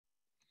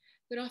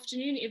Good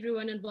afternoon,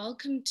 everyone, and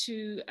welcome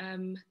to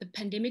the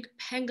Pandemic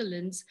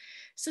Pangolins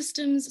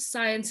Systems,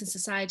 Science and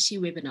Society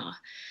webinar.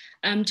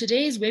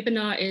 Today's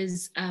webinar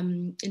is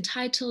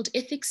entitled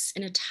Ethics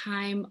in a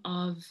Time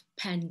of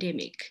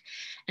Pandemic.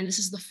 And this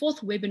is the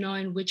fourth webinar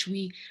in which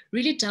we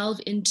really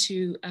delve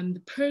into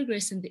the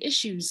progress and the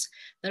issues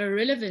that are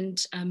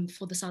relevant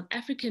for the South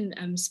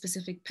African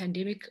specific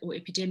pandemic or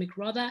epidemic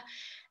rather,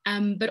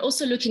 but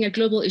also looking at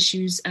global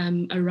issues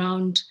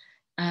around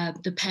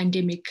the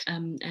pandemic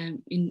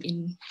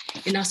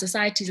in our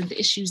societies and the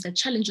issues that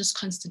challenge us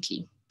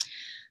constantly.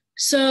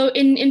 So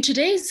in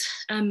today's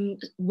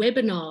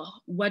webinar,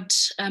 what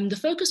the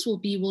focus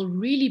will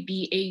really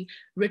be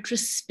a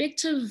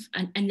retrospective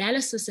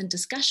analysis and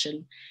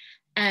discussion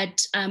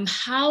at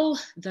how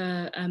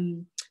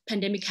the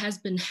pandemic has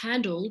been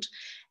handled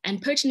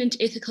and pertinent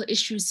ethical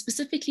issues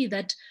specifically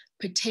that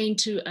pertain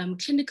to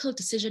clinical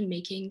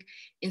decision-making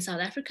in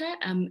South Africa.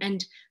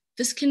 And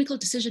this clinical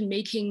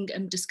decision-making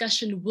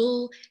discussion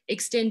will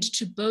extend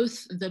to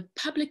both the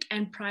public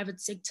and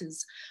private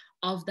sectors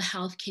of the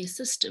healthcare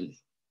system.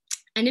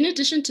 And in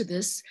addition to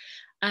this,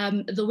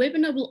 the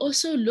webinar will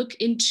also look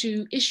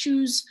into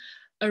issues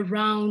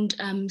around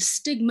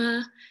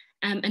stigma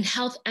and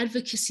health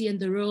advocacy and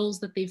the roles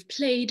that they've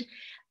played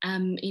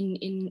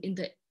in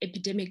the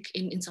epidemic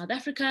in South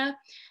Africa.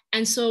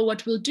 And so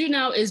what we'll do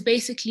now is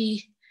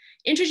basically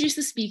introduce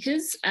the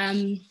speakers.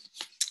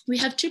 We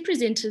have two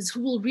presenters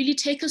who will really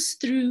take us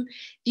through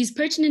these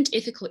pertinent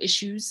ethical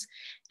issues,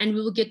 and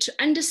we will get to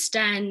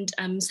understand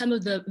some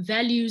of the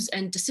values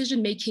and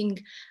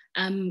decision-making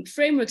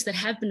frameworks that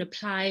have been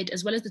applied,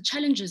 as well as the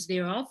challenges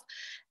thereof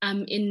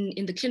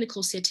in the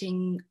clinical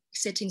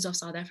settings of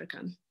South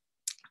Africa.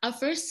 Our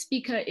first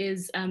speaker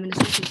is an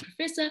associate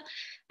professor,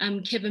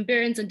 Kevin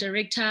Behrens, and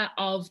director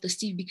of the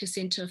Steve Biko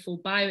Center for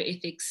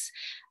Bioethics.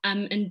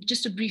 And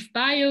just a brief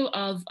bio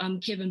of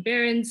Kevin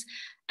Behrens.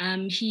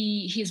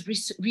 His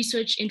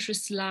research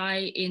interests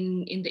lie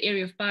in the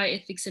area of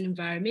bioethics and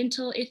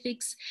environmental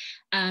ethics,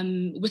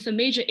 with a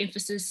major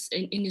emphasis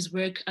in his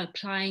work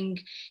applying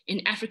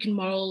in African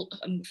moral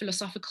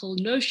philosophical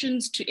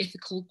notions to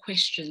ethical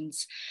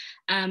questions.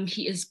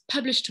 He is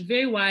published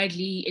very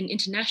widely in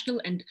international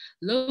and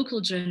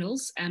local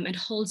journals and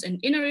holds an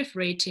NRF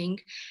rating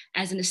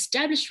as an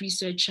established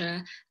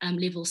researcher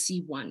level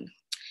C1.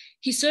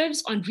 He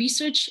serves on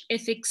research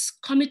ethics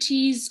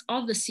committees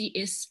of the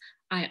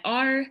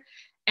CSIR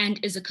and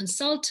is a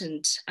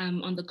consultant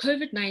on the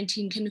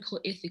COVID-19 Clinical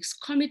Ethics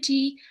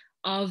Committee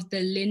of the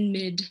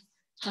LENMID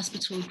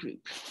Hospital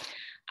Group.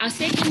 Our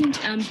second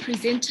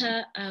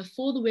presenter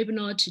for the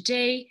webinar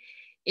today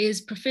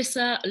is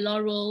Professor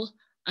Laurel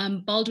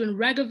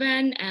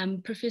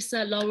Baldwin-Ragaven.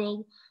 Professor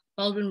Laurel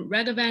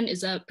Baldwin-Ragaven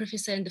is a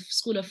professor in the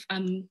School of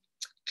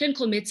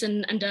Clinical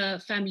Medicine under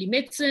Family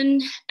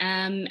Medicine,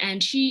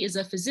 and she is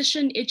a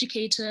physician,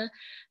 educator,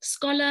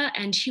 scholar,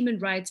 and human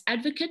rights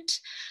advocate.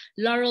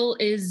 Laurel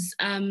is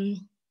a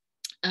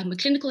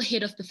clinical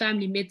head of the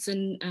family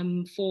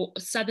medicine for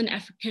Southern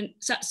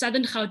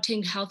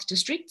Gauteng Health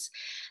Districts,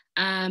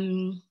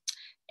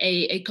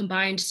 a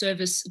combined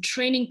service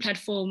training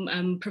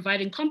platform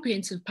providing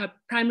comprehensive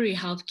primary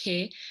health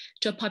care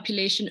to a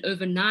population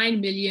over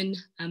 9 million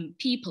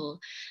people.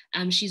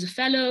 She's a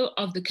fellow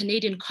of the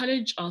Canadian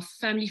College of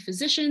Family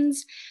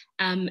Physicians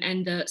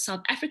and the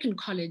South African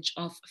College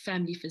of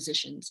Family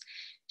Physicians.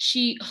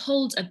 She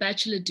holds a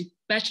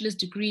bachelor's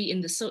degree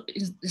in the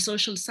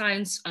social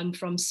science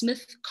from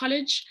Smith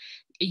College,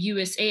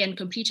 USA, and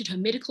completed her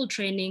medical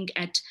training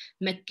at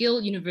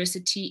McGill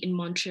University in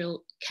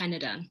Montreal,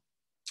 Canada.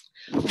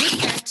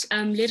 With that,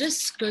 let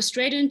us go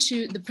straight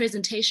into the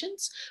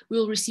presentations.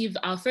 We'll receive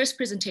our first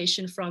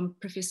presentation from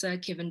Professor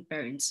Kevin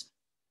Behrens.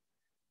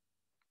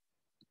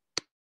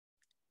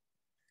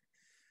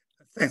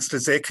 Thanks,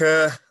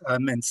 Lizeka,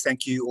 and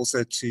thank you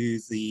also to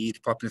the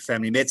Department of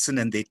Family Medicine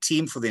and their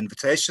team for the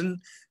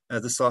invitation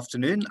this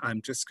afternoon.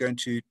 I'm just going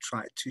to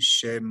try to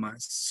share my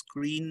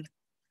screen.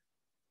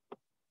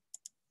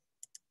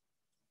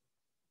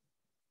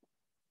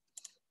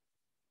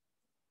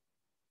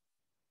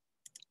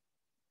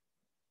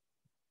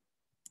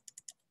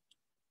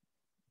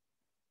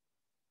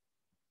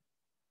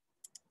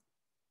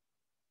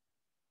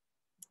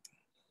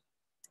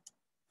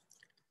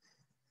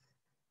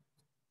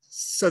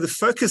 So the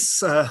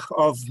focus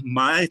of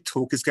my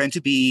talk is going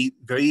to be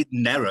very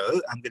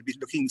narrow. I'm going to be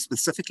looking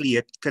specifically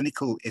at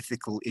clinical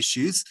ethical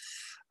issues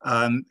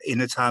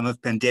in a time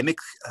of pandemic.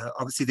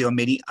 Obviously, there are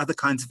many other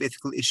kinds of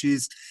ethical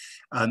issues,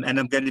 and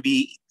I'm going to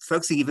be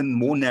focusing even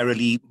more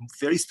narrowly,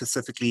 very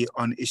specifically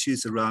on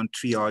issues around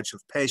triage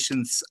of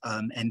patients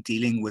and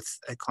dealing with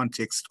a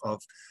context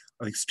of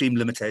extreme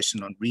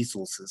limitation on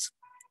resources.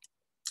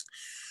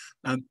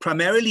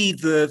 Primarily,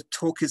 the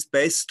talk is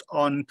based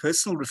on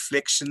personal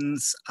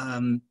reflections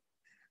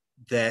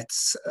that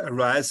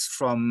arise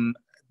from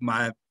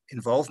my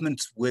involvement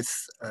with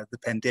the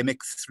pandemic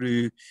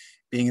through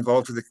being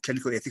involved with the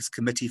Clinical Ethics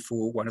Committee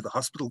for one of the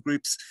hospital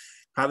groups,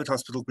 private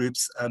hospital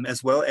groups,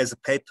 as well as a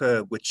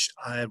paper which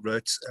I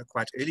wrote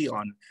quite early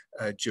on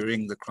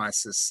during the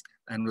crisis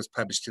and was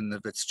published in the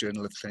Wits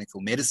Journal of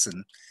Clinical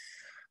Medicine.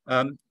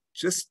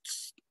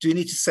 Just do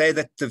need to say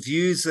that the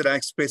views that I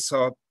express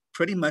are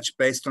pretty much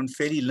based on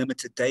fairly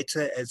limited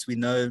data, as we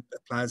know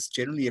applies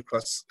generally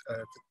across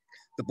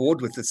the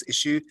board with this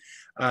issue,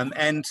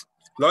 and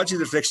largely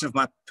the reflection of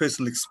my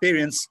personal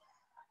experience.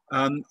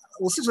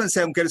 Also, just want to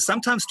say I'm going to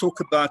sometimes talk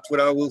about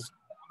what I will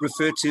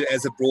refer to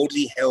as a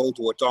broadly held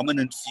or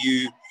dominant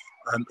view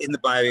in the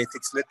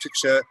bioethics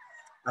literature.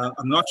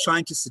 I'm not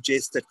trying to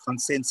suggest that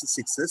consensus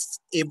exists.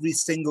 Every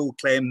single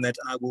claim that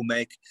I will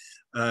make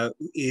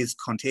is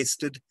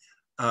contested,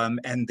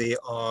 and there's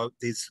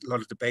a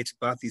lot of debate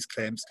about these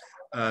claims,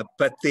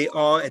 but there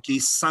are at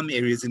least some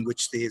areas in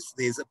which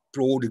there's a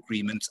broad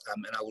agreement,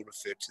 and I will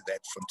refer to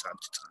that from time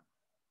to time.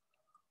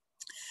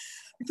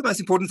 I think the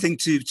most important thing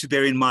to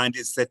bear in mind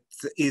is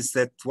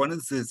that one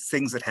of the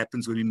things that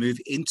happens when we move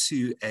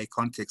into a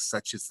context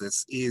such as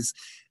this is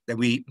that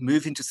we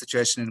move into a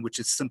situation in which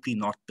it's simply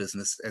not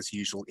business as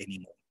usual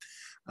anymore.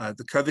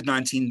 The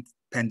COVID-19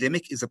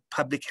 pandemic is a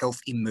public health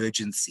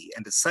emergency,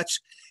 and as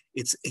such,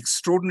 it's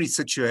extraordinary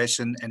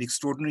situation, and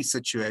extraordinary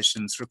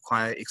situations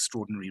require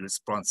extraordinary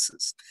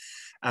responses.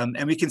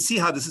 And we can see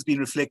how this has been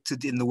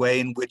reflected in the way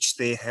in which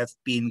there have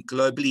been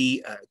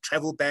globally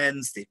travel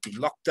bans, there have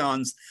been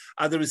lockdowns,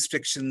 other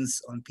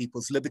restrictions on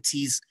people's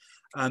liberties.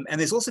 And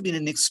there's also been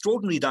an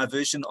extraordinary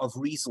diversion of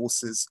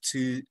resources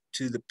to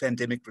the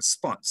pandemic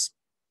response.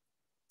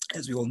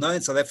 As we all know,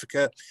 in South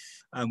Africa,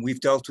 we've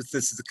dealt with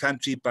this as a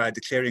country by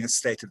declaring a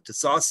state of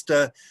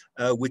disaster,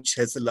 which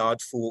has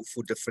allowed for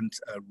different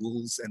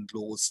rules and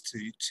laws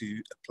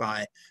to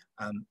apply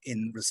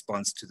in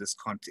response to this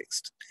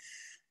context.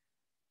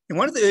 In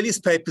one of the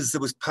earliest papers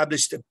that was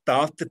published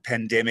about the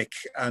pandemic,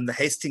 the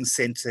Hastings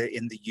Center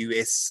in the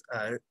US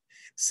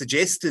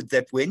suggested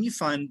that when you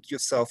find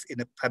yourself in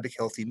a public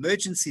health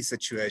emergency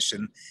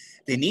situation,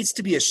 there needs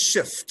to be a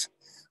shift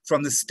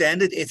from the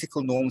standard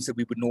ethical norms that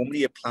we would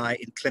normally apply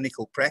in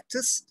clinical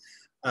practice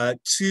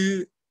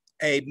to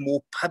a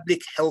more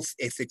public health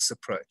ethics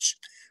approach.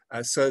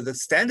 So the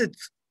standard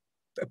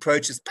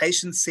approach is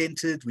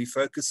patient-centered. We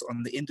focus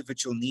on the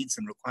individual needs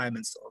and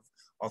requirements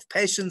of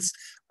patients.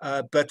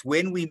 But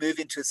when we move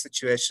into a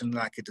situation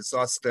like a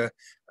disaster,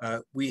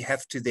 we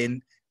have to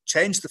then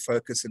change the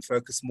focus and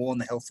focus more on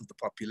the health of the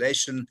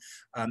population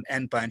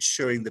and by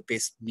ensuring the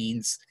best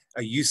means,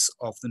 use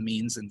of the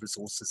means and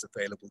resources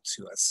available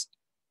to us.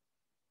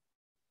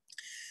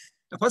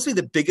 Now, possibly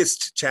the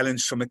biggest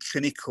challenge from a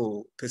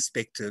clinical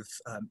perspective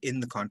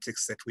in the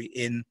context that we're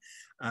in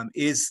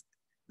is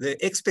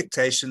the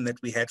expectation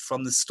that we had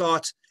from the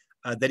start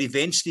that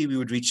eventually we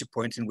would reach a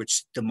point in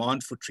which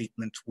demand for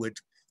treatment would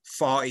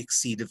far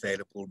exceed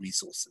available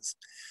resources.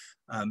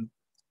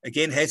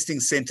 Again,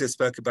 Hastings Center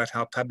spoke about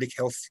how public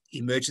health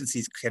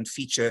emergencies can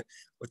feature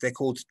what they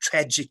called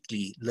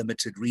tragically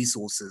limited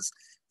resources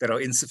that are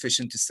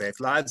insufficient to save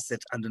lives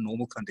that under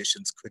normal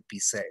conditions could be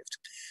saved.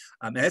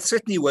 And that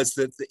certainly was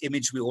the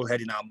image we all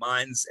had in our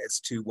minds as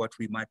to what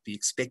we might be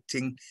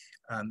expecting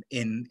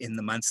in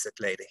the months that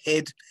laid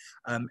ahead.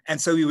 And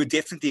so we were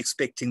definitely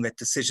expecting that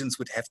decisions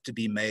would have to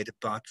be made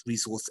about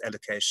resource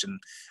allocation,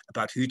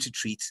 about who to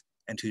treat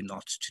and who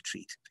not to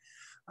treat.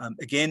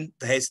 Again,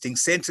 the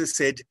Hastings Center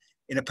said,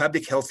 in a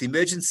public health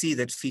emergency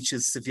that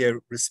features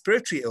severe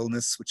respiratory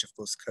illness, which of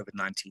course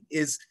COVID-19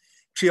 is,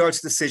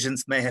 triage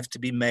decisions may have to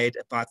be made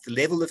about the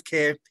level of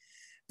care,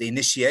 the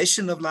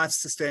initiation of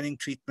life-sustaining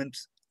treatment,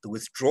 the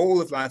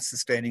withdrawal of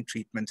life-sustaining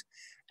treatment,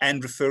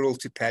 and referral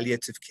to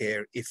palliative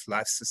care if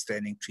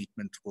life-sustaining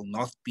treatment will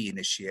not be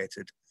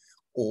initiated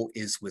or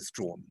is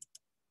withdrawn.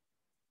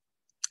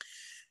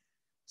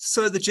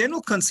 So the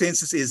general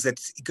consensus is that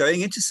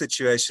going into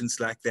situations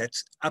like that,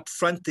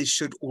 upfront there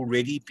should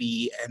already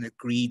be an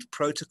agreed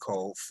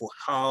protocol for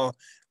how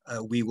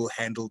we will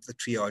handle the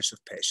triage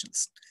of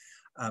patients.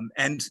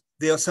 And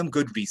there are some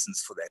good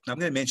reasons for that. And I'm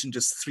going to mention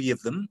just 3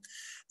 of them.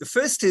 The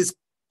first is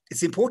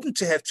it's important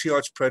to have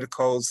triage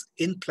protocols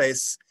in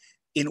place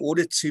in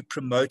order to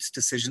promote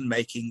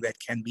decision-making that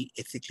can be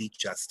ethically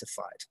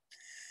justified.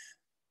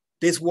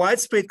 There's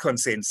widespread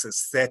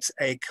consensus that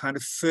a kind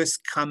of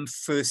first come,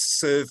 first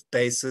serve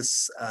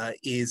basis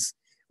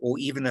or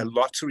even a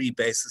lottery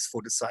basis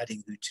for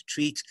deciding who to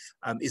treat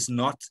is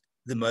not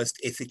the most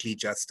ethically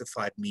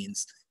justified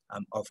means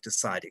of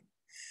deciding.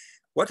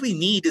 What we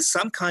need is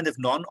some kind of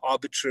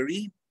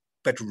non-arbitrary,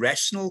 but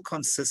rational,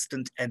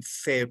 consistent, and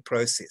fair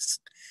process.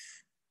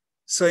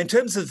 So in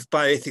terms of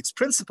bioethics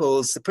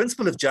principles, the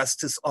principle of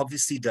justice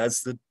obviously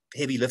does the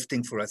heavy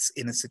lifting for us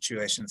in a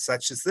situation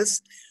such as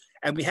this.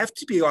 And we have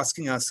to be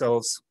asking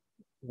ourselves,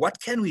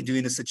 what can we do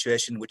in a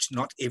situation in which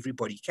not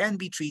everybody can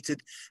be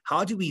treated?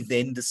 How do we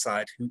then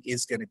decide who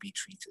is going to be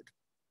treated?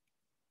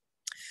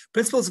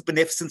 Principles of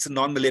beneficence and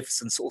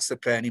non-maleficence also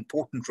play an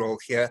important role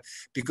here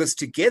because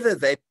together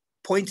they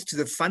point to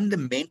the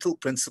fundamental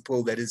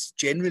principle that is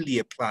generally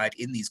applied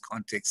in these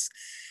contexts.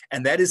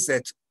 And that is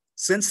that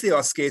since there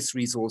are scarce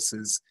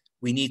resources,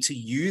 we need to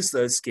use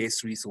those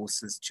scarce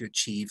resources to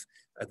achieve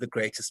the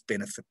greatest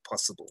benefit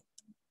possible.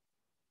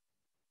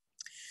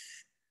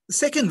 The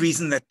second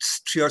reason that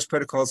triage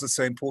protocols are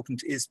so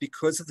important is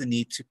because of the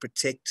need to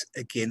protect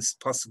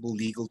against possible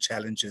legal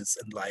challenges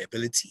and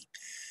liability.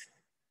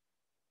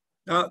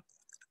 Now,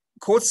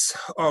 courts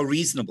are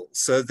reasonable,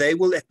 so they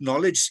will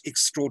acknowledge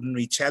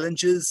extraordinary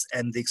challenges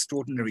and the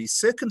extraordinary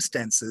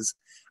circumstances,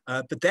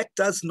 but that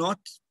does not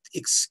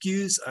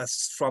excuse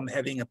us from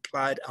having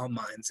applied our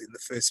minds in the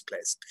first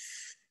place.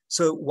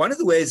 So one of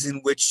the ways in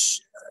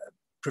which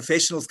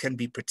professionals can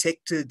be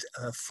protected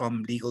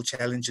from legal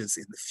challenges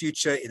in the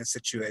future in a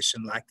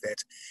situation like that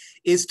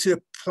is to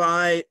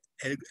apply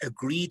an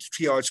agreed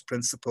triage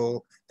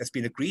principle that's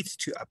been agreed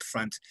to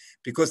upfront,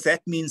 because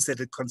that means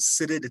that a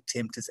considered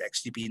attempt has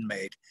actually been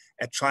made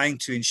at trying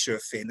to ensure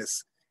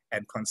fairness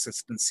and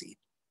consistency.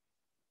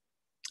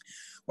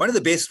 One of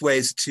the best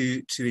ways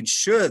to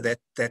ensure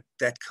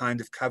that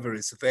kind of cover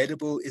is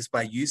available is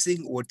by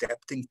using or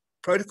adapting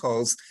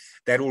protocols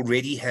that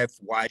already have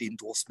wide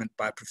endorsement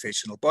by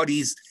professional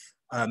bodies.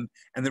 And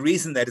the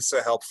reason that is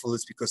so helpful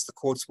is because the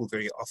courts will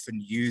very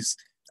often use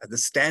the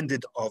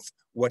standard of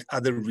what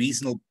other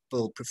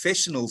reasonable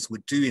professionals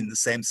would do in the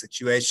same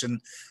situation.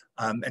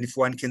 And if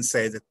one can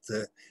say that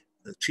the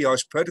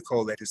triage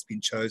protocol that has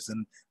been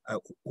chosen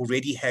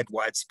already had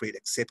widespread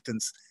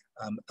acceptance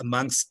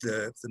amongst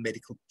the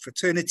medical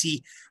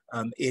fraternity,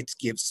 it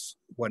gives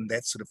one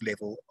that sort of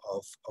level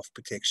of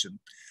protection.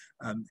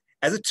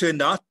 As it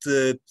turned out,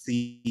 the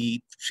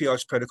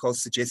triage protocol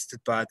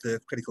suggested by the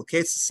Critical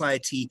Care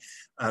Society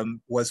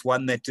was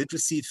one that did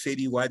receive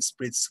fairly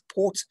widespread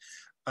support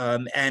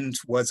and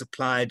was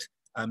applied,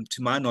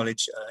 to my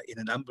knowledge, in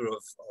a number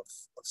of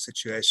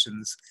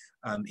situations,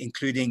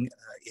 including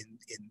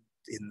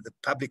in the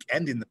public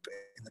and in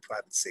the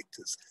private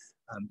sectors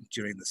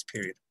during this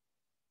period.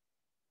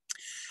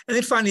 And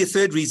then finally, a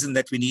third reason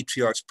that we need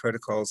triage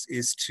protocols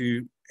is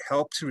to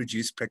help to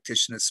reduce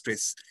practitioner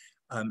stress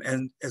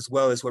and as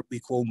well as what we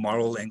call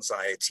moral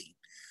anxiety.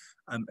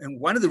 And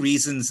one of the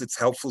reasons it's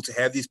helpful to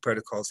have these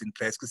protocols in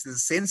place, because there's a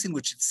sense in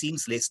which it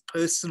seems less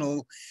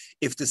personal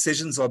if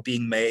decisions are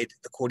being made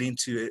according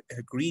to an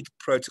agreed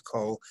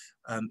protocol.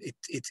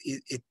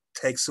 It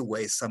takes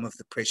away some of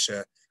the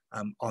pressure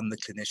on the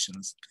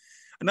clinicians.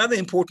 Another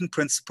important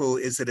principle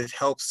is that it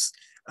helps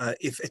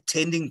if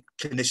attending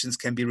clinicians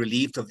can be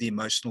relieved of the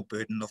emotional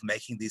burden of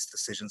making these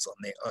decisions on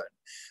their own.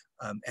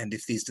 And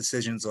if these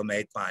decisions are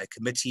made by a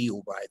committee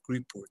or by a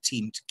group or a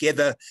team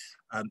together,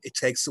 it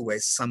takes away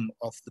some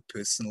of the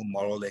personal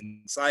moral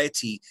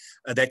anxiety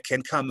that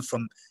can come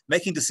from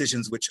making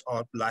decisions which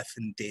are life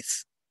and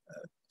death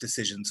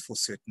decisions for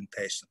certain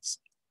patients.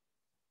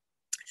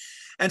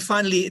 And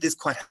finally, it is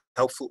quite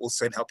helpful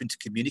also in helping to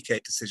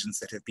communicate decisions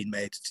that have been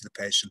made to the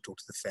patient or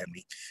to the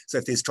family. So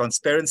if there's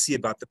transparency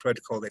about the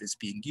protocol that is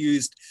being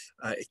used,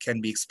 it can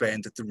be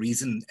explained that the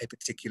reason a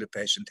particular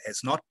patient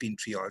has not been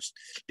triaged,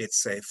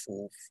 let's say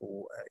for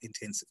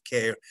intensive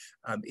care,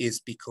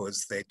 is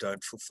because they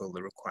don't fulfill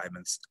the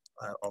requirements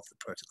of the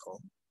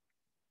protocol.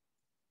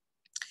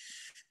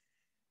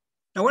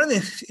 Now, one of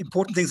the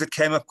important things that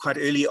came up quite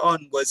early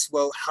on was,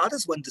 well, how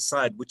does one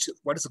decide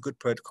what is a good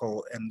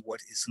protocol and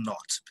what is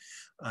not?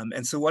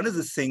 And so one of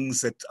the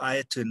things that I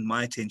had turned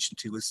my attention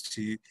to was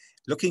to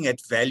looking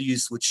at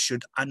values which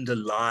should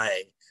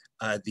underlie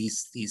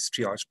these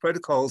triage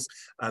protocols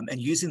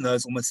and using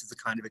those almost as a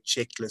kind of a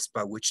checklist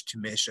by which to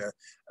measure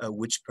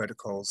which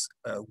protocols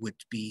would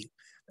be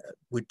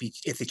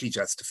ethically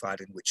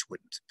justified and which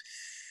wouldn't.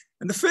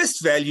 And the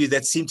first value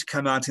that seemed to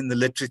come out in the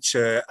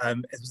literature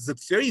was a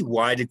very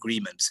wide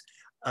agreement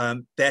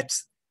that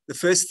the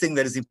first thing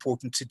that is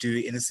important to do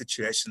in a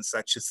situation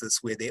such as this,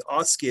 where there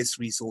are scarce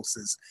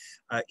resources,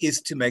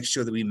 is to make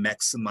sure that we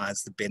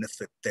maximize the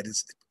benefit that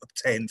is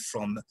obtained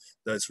from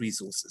those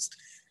resources.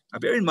 Now,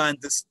 bear in mind,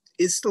 this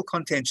is still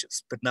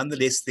contentious, but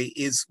nonetheless, there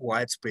is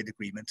widespread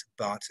agreement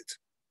about it.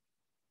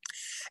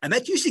 And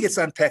that usually gets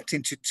unpacked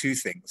into two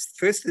things.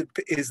 First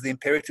is the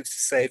imperative to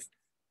save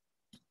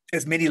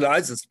as many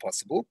lives as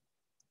possible.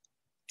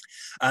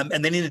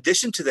 And then in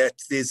addition to that,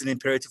 there's an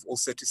imperative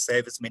also to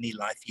save as many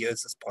life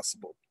years as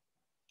possible.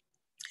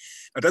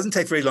 Now, it doesn't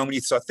take very long when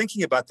you start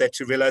thinking about that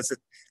to realize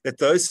that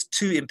those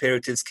two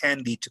imperatives can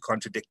lead to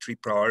contradictory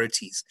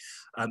priorities.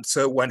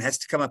 So one has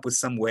to come up with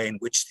some way in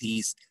which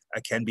these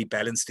can be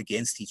balanced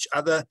against each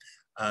other.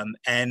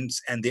 And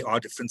there are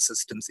different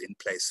systems in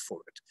place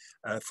for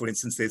it. For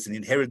instance, there's an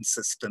inherent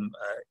system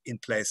in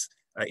place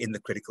in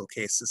the Critical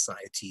Care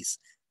Society's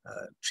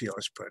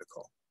triage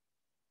protocol.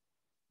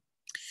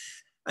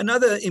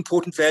 Another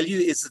important value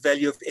is the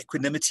value of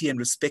equanimity and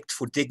respect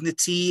for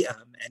dignity.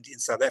 And in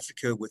South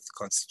Africa, with the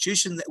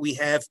constitution that we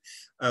have,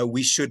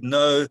 we should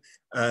know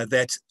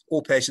that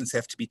all patients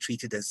have to be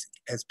treated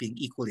as being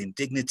equal in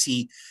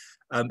dignity,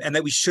 and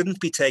that we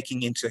shouldn't be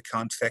taking into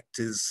account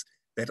factors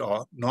that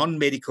are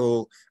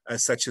non-medical,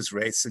 such as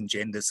race and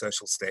gender,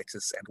 social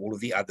status, and all of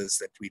the others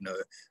that we know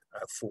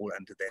fall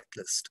under that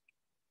list.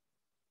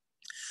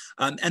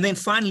 And then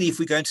finally, if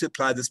we're going to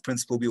apply this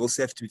principle, we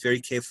also have to be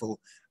very careful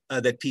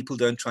that people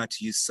don't try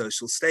to use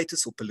social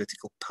status or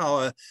political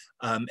power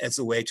as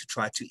a way to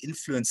try to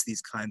influence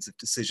these kinds of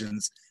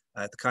decisions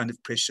the kind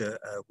of pressure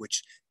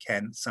which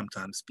can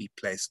sometimes be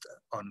placed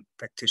on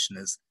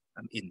practitioners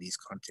in these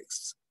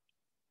contexts.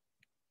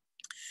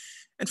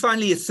 And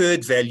finally, a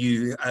third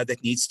value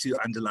that needs to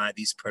underlie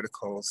these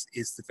protocols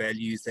is the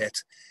value that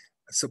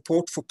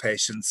support for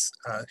patients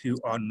who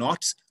are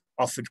not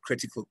offered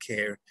critical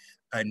care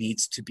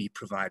needs to be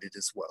provided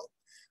as well.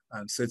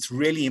 So it's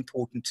really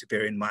important to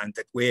bear in mind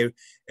that where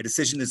a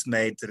decision is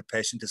made that a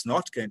patient is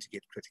not going to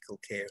get critical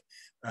care,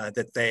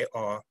 that they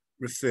are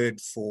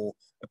referred for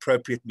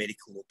appropriate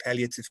medical or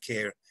palliative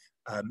care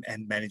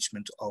and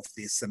management of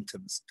their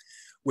symptoms.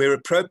 Where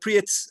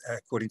appropriate,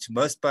 according to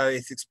most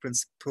bioethics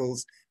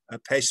principles,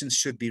 patients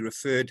should be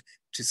referred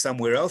to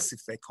somewhere else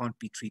if they can't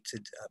be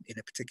treated in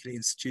a particular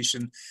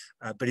institution.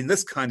 But in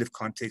this kind of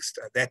context,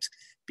 that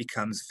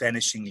becomes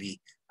vanishingly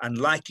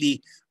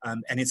unlikely.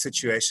 And in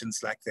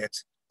situations like that,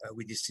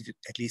 we need to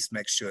at least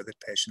make sure that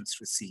patients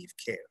receive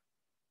care.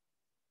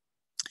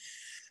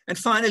 And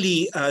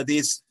finally,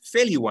 there's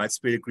fairly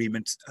widespread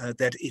agreement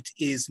that it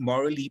is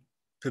morally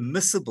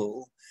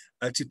permissible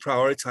to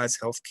prioritize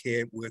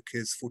healthcare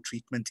workers for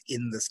treatment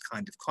in this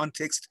kind of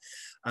context.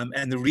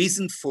 And the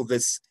reason for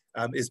this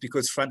is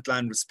because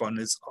frontline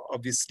responders are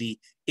obviously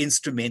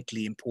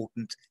instrumentally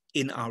important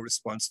in our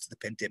response to the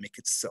pandemic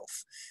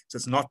itself. So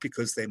it's not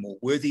because they're more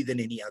worthy than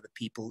any other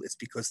people, it's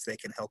because they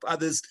can help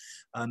others,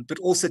 but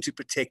also to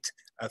protect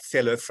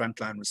fellow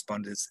frontline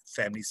responders,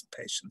 families,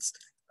 and patients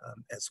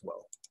as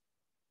well.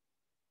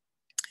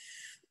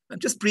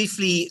 And just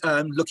briefly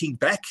looking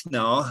back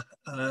now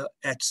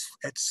at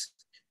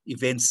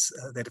events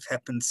that have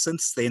happened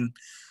since then,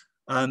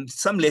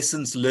 some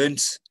lessons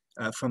learned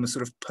from a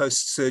sort of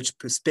post-surge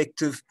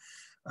perspective.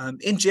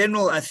 In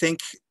general, I think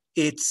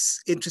it's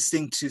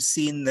interesting to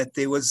see that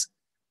there was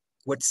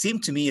what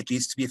seemed to me at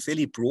least to be a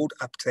fairly broad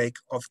uptake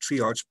of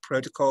triage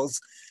protocols,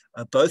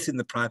 both in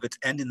the private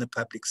and in the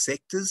public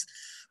sectors.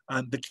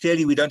 But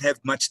clearly we don't have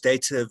much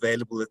data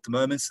available at the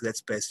moment, so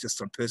that's based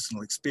just on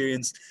personal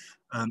experience.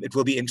 It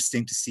will be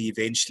interesting to see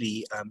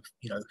eventually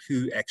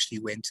who actually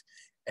went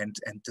and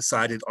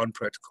decided on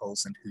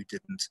protocols and who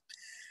didn't.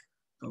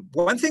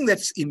 One thing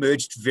that's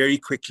emerged very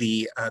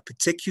quickly,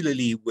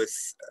 particularly with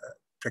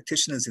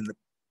practitioners in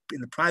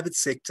the private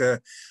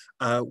sector,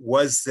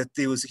 was that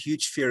there was a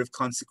huge fear of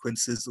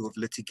consequences or of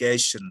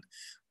litigation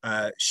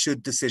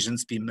should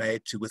decisions be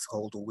made to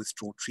withhold or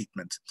withdraw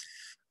treatment.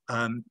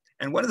 And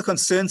one of the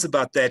concerns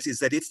about that is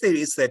that if there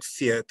is that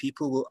fear,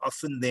 people will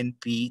often then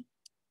be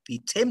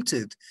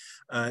tempted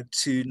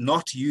to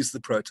not use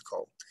the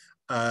protocol,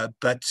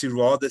 but to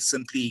rather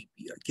simply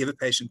give a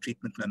patient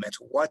treatment no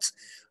matter what.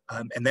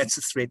 And that's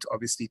a threat,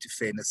 obviously, to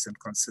fairness and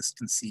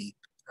consistency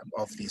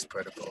of these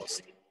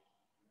protocols.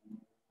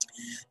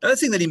 Another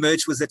thing that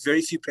emerged was that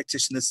very few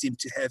practitioners seem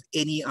to have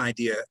any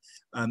idea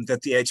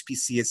that the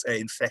HPCSA,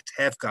 in fact,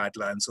 have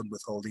guidelines on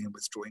withholding and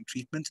withdrawing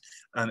treatment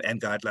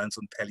and guidelines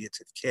on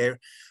palliative care.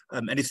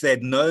 And if they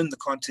had known the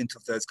content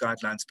of those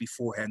guidelines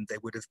beforehand, they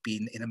would have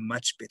been in a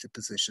much better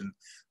position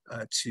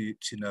to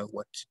know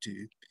what to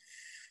do.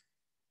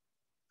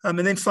 And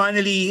then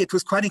finally, it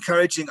was quite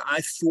encouraging,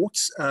 I thought,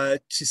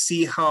 to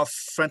see how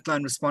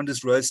frontline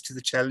responders rose to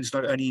the challenge,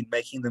 not only in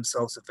making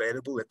themselves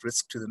available at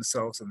risk to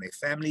themselves and their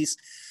families,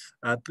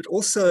 but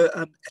also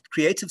at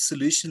creative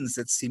solutions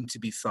that seemed to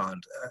be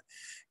found.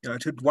 I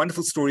heard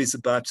wonderful stories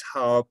about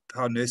how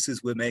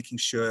nurses were making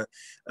sure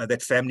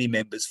that family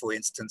members, for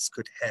instance,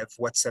 could have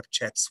WhatsApp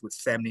chats with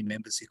family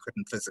members who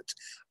couldn't visit,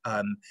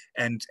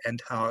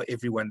 and how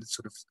everyone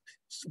sort of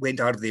went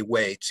out of their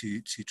way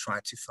to try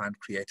to find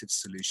creative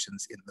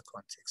solutions in the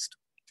context.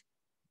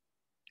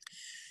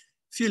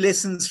 A few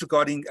lessons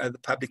regarding the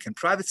public and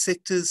private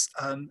sectors.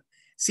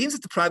 Seems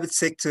that the private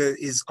sector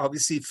is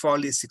obviously far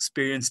less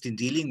experienced in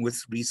dealing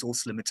with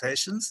resource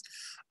limitations,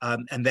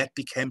 and that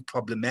became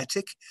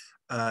problematic.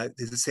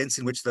 There's a sense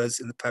in which those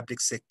in the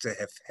public sector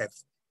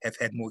have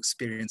had more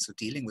experience of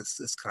dealing with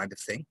this kind of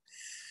thing.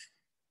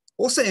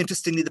 Also,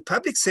 interestingly, the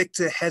public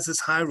sector has this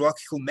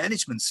hierarchical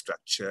management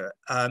structure,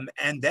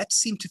 and that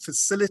seemed to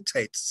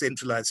facilitate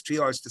centralized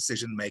triage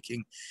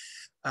decision-making,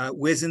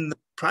 whereas in the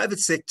private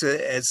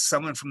sector, as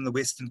someone from the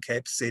Western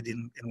Cape said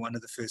in one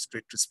of the first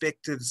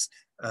retrospectives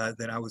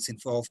that I was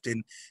involved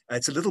in,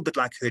 it's a little bit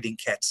like herding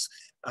cats,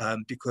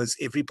 because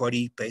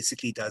everybody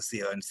basically does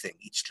their own thing.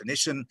 Each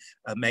clinician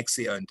makes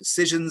their own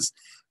decisions.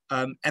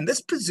 And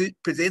this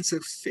presents a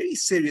very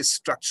serious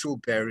structural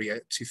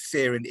barrier to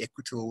fair and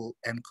equitable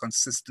and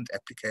consistent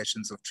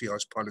applications of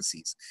triage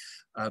policies.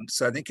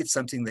 So I think it's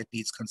something that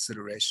needs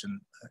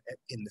consideration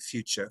in the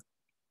future.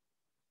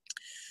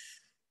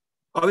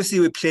 Obviously,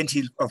 there were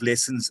plenty of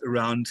lessons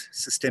around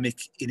systemic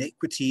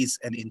inequities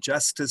and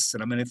injustice,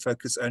 and I'm going to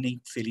focus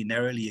only fairly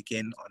narrowly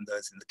again on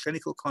those in the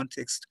clinical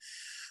context.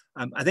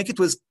 I think it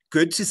was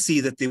good to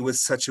see that there was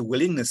such a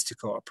willingness to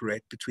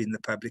cooperate between the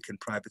public and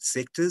private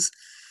sectors.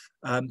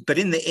 But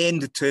in the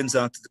end, it turns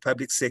out that the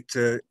public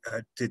sector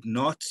did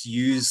not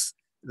use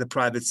the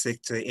private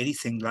sector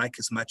anything like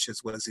as much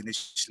as was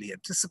initially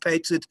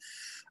anticipated.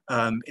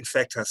 In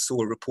fact, I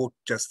saw a report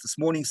just this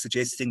morning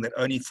suggesting that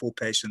only 4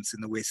 patients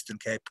in the Western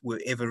Cape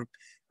were ever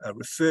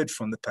referred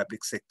from the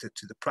public sector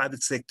to the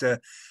private sector.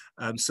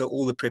 So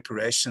all the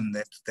preparation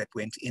that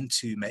went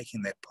into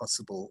making that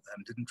possible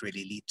didn't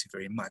really lead to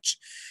very much.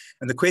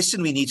 And the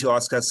question we need to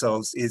ask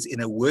ourselves is,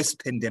 in a worse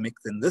pandemic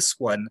than this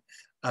one,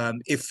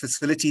 if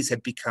facilities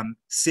had become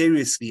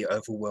seriously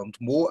overwhelmed,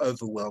 more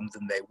overwhelmed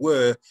than they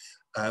were,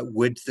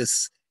 would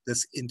this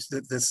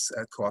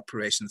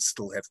cooperation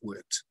still have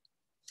worked?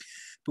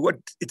 But what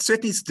it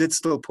certainly did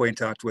still point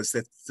out was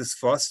that this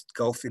vast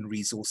gulf in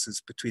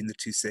resources between the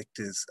two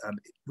sectors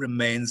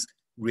remains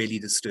really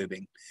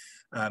disturbing.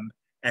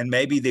 And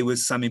maybe there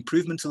was some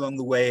improvement along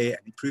the way, and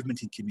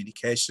improvement in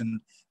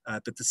communication,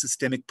 but the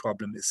systemic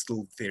problem is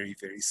still very,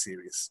 very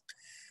serious.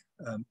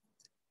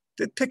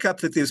 Did pick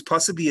up that there's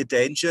possibly a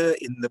danger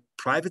in the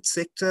private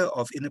sector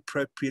of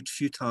inappropriate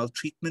futile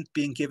treatment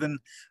being given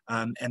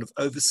and of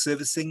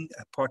over-servicing,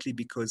 partly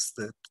because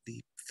the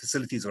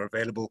facilities are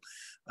available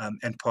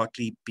and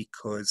partly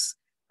because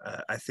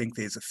I think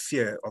there's a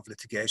fear of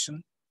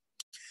litigation.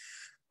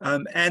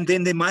 And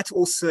then there might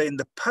also in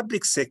the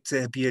public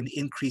sector be an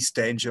increased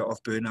danger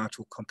of burnout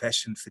or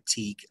compassion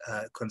fatigue,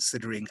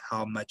 considering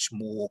how much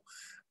more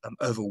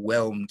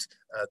overwhelmed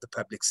the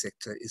public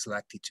sector is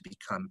likely to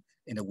become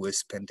in a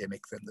worse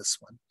pandemic than this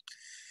one.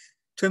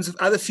 In terms of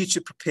other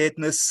future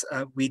preparedness,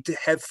 we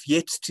have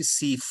yet to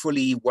see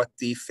fully what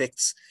the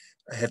effects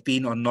have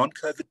been on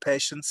non-COVID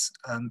patients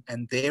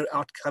and their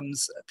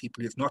outcomes,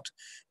 people who have not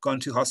gone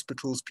to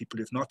hospitals, people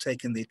who have not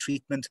taken their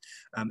treatment,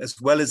 as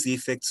well as the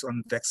effects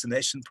on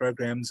vaccination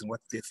programs and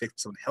what the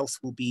effects on health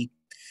will be.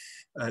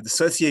 The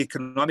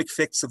socioeconomic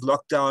effects of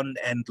lockdown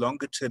and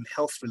longer-term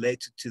health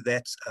related to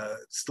that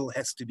still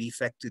has to be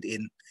factored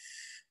in.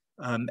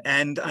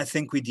 And I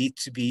think we need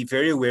to be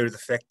very aware of the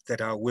fact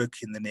that our work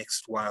in the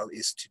next while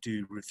is to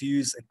do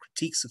reviews and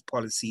critiques of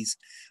policies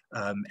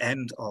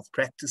and of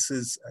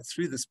practices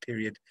through this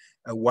period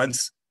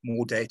once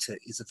more data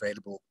is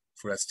available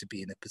for us to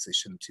be in a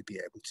position to be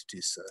able to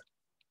do so.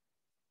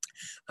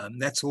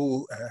 That's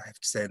all I have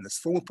to say in this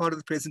formal part of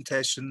the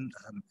presentation,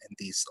 and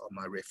these are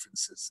my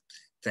references.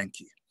 Thank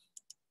you.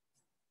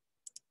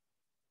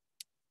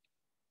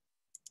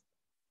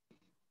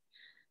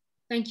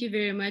 Thank you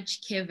very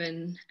much,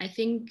 Kevin. I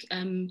think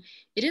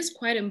it is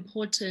quite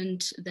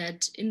important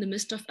that in the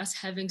midst of us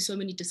having so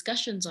many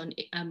discussions on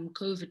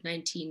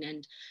COVID-19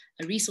 and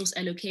a resource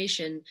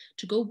allocation,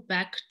 to go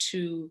back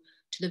to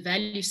the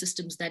value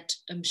systems that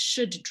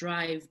should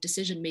drive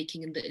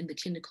decision-making in the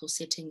clinical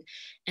setting.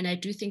 And I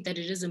do think that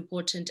it is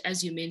important,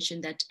 as you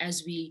mentioned, that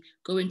as we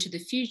go into the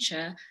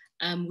future,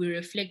 we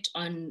reflect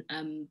on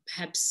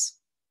perhaps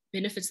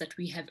benefits that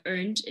we have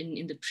earned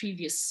in the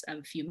previous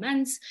few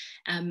months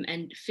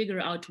and figure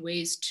out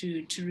ways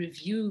to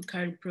review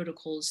current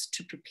protocols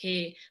to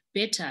prepare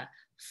better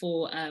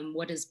for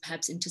what is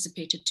perhaps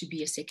anticipated to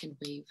be a second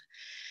wave.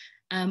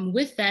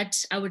 With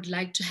that, I would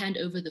like to hand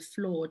over the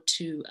floor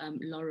to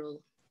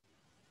Laurel.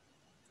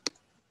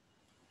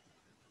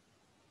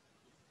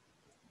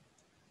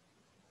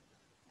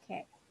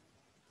 Okay,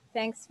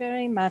 thanks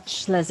very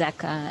much,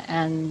 Lizeka,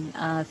 and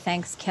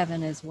thanks,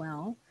 Kevin, as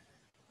well.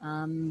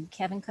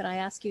 Kevin, could I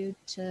ask you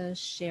to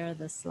share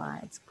the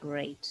slides?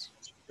 Great.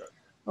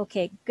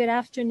 Okay, good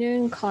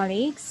afternoon,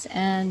 colleagues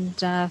and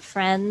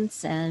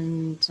friends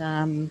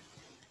and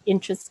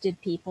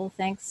interested people.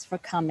 Thanks for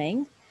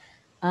coming.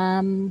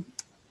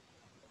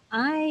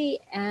 I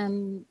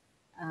am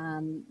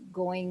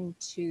going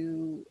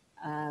to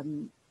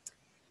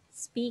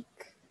speak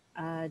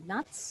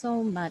not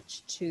so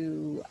much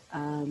to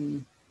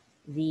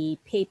the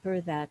paper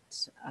that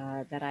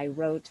I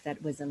wrote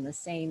that was in the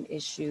same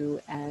issue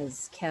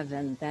as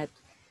Kevin, that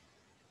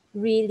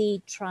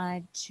really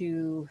tried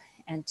to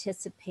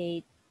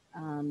anticipate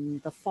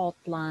the fault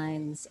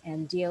lines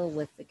and deal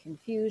with the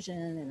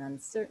confusion and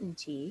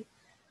uncertainty.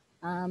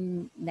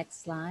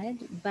 Next slide.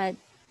 But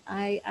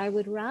I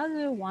would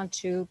rather want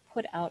to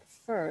put out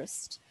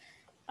first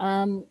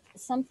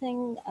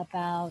something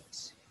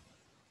about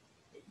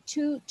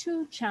two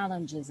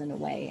challenges in a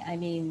way. I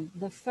mean,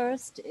 the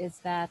first is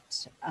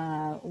that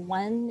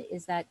one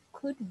is that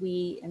could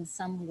we in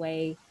some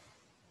way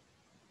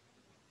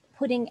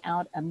putting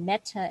out a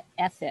meta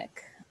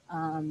ethic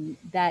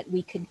that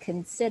we could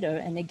consider,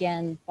 and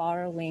again,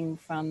 borrowing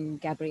from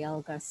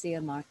Gabriel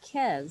Garcia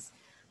Marquez,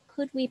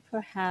 could we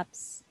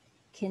perhaps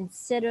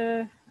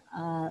consider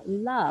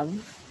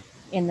love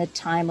in the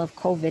time of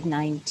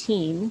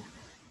COVID-19,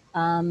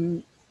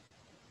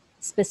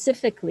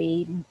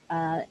 specifically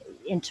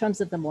in terms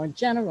of the more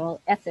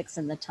general ethics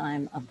in the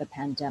time of the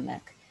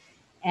pandemic.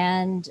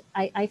 And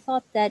I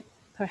thought that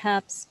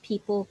perhaps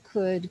people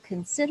could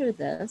consider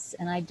this,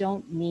 and I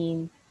don't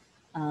mean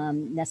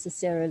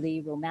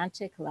necessarily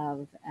romantic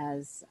love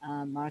as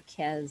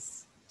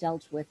Marquez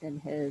dealt with in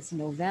his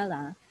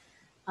novella,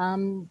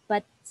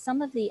 but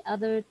some of the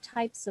other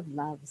types of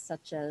love,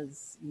 such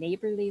as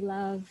neighborly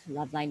love,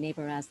 love thy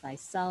neighbor as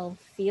thyself,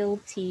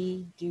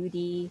 fealty,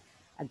 duty,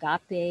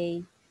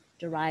 agape,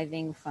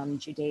 deriving from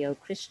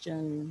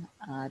Judeo-Christian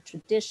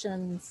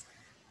traditions,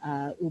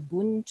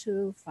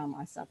 Ubuntu from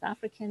our South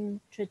African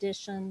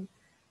tradition,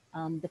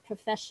 the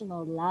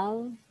professional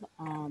love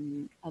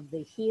of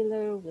the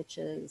healer, which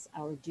is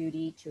our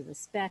duty to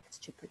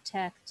respect, to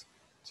protect,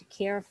 to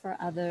care for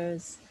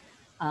others.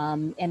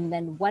 And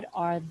then what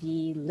are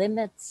the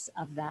limits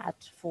of that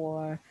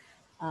for,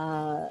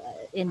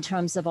 in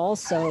terms of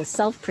also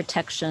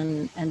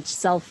self-protection and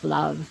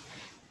self-love.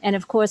 And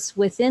of course,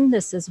 within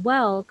this as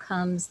well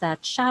comes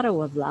that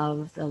shadow of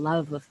love, the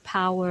love of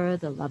power,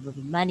 the love of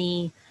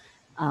money,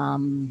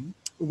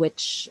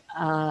 which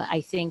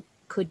I think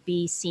could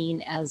be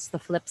seen as the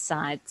flip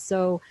side.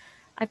 So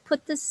I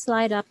put this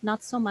slide up,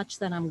 not so much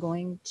that I'm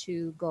going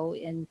to go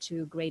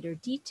into greater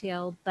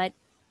detail, but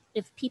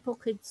if people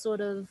could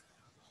sort of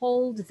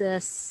hold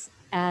this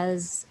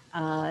as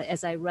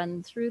I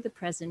run through the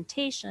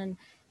presentation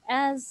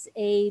as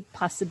a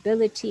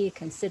possibility, a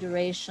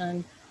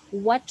consideration.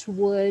 What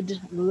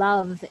would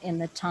love in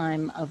the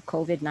time of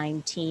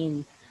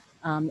COVID-19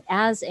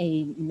 as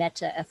a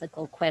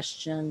meta-ethical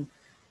question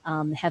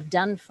have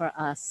done for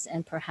us,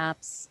 and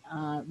perhaps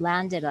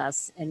landed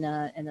us in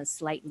a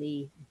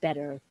slightly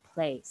better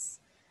place?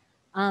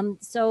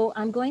 So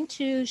I'm going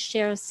to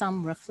share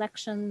some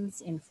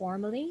reflections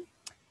informally.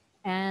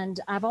 And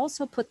I've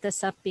also put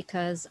this up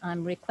because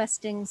I'm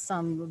requesting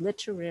some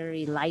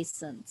literary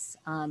license,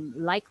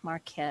 like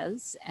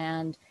Marquez,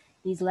 and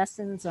these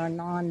lessons are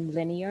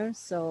non-linear.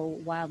 So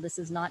while this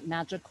is not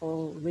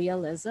magical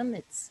realism,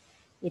 it's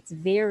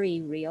very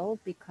real,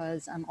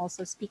 because I'm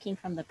also speaking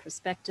from the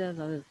perspective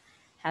of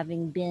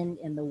having been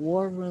in the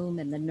war room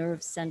and the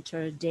nerve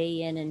center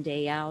day in and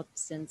day out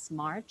since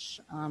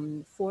March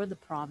for the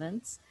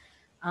province.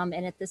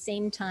 And at the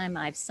same time,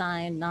 I've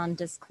signed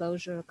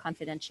non-disclosure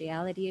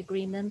confidentiality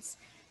agreements.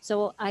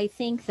 So I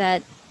think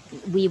that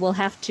we will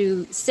have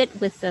to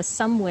sit with this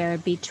somewhere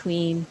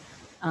between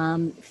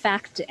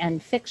fact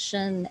and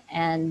fiction.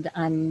 And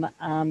I'm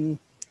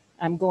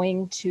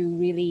going to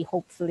really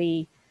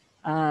hopefully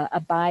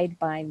abide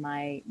by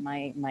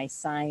my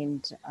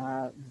signed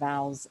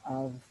vows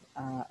of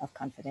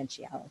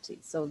confidentiality.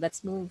 So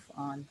let's move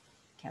on,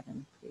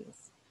 Kevin,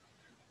 please.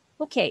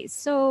 Okay,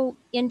 so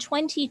in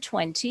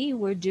 2020,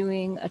 we're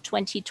doing a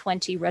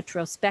 2020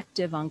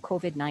 retrospective on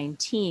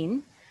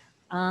COVID-19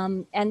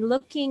 and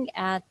looking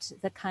at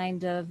the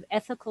kind of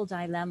ethical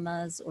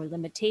dilemmas or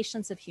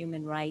limitations of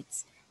human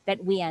rights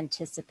that we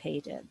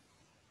anticipated.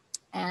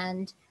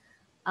 And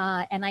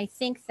I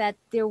think that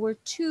there were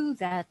two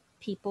that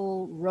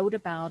people wrote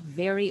about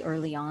very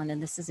early on,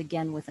 and this is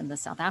again within the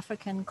South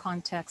African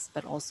context,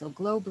 but also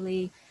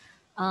globally,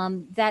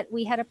 that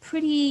we had a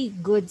pretty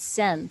good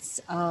sense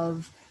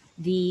of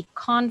the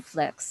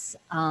conflicts,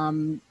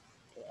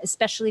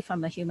 especially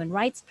from a human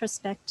rights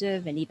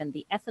perspective and even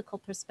the ethical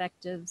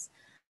perspectives,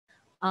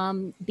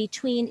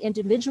 between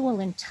individual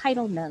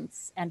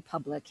entitlements and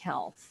public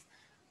health.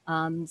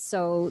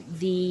 So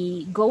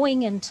the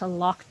going into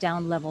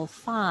lockdown level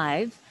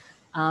 5,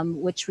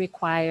 which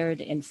required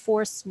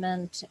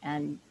enforcement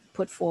and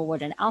put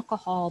forward an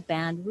alcohol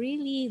ban,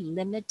 really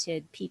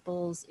limited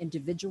people's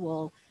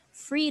individual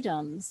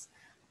freedoms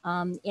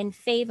in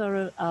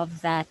favor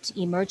of that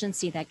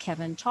emergency that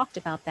Kevin talked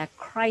about, that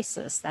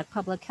crisis, that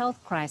public health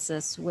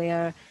crisis,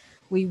 where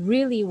we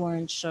really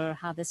weren't sure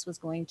how this was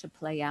going to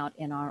play out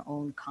in our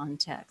own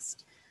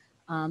context.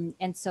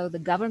 And so the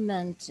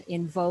government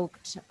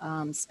invoked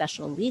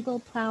special legal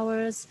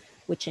powers,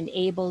 which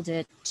enabled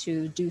it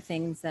to do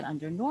things that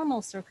under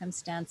normal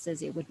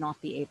circumstances it would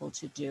not be able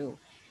to do.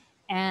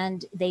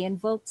 And they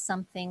invoked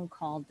something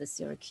called the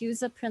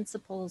Syracuse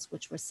Principles,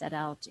 which were set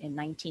out in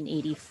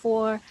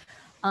 1984,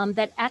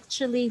 that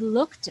actually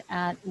looked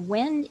at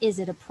when is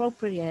it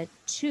appropriate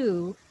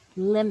to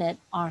limit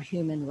our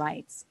human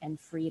rights and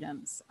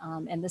freedoms.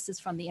 And this is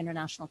from the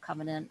International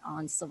Covenant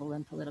on Civil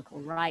and Political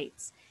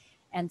Rights.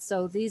 And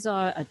so these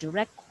are a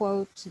direct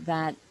quote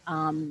that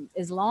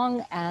as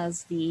long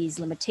as these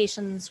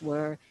limitations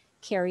were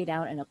carried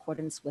out in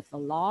accordance with the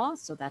law,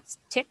 so that's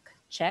tick,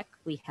 check,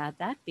 we had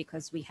that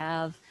because we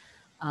have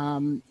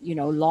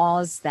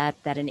laws that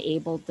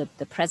enabled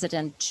the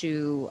president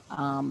to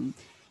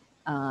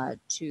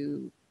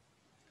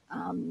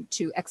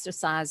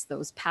exercise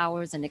those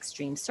powers in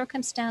extreme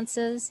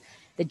circumstances.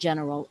 The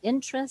general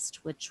interest,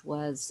 which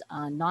was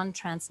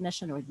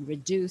non-transmission or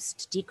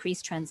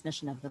decreased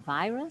transmission of the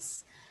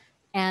virus.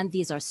 And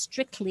these are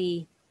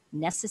strictly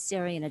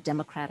necessary in a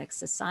democratic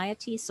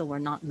society, so we're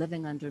not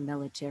living under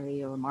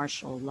military or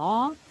martial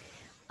law.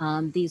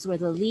 These were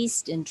the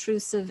least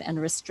intrusive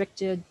and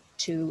restricted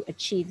to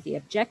achieve the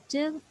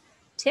objective,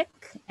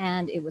 tick,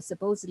 and it was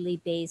supposedly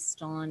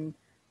based on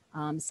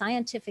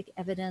scientific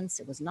evidence.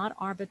 It was not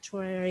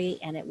arbitrary,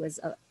 and it was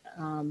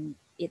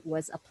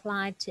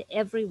applied to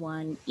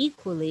everyone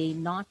equally,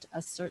 not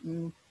a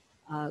certain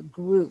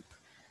group.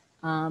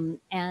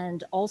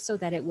 And also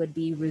that it would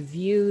be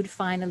reviewed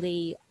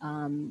finally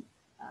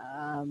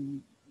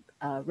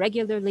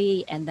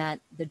regularly, and that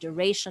the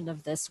duration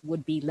of this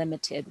would be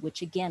limited,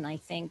 which again, I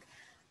think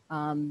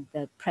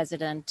the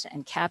president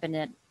and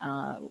cabinet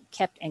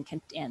kept,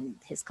 and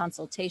his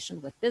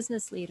consultation with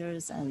business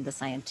leaders and the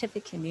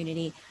scientific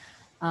community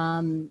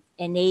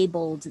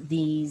enabled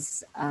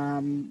these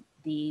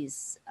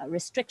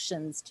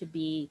restrictions to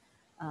be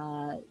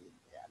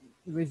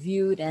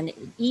reviewed, and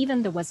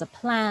even there was a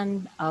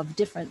plan of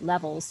different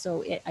levels.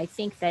 So I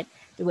think that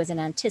there was an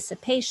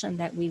anticipation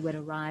that we would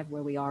arrive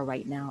where we are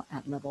right now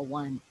at level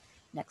 1.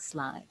 Next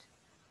slide.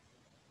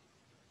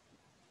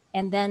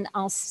 And then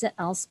I'll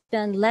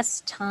spend less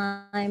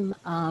time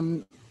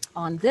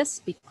on this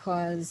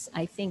because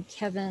I think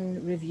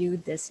Kevin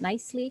reviewed this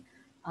nicely.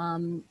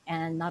 And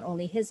not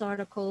only his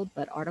article,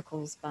 but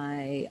articles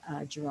by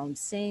Jerome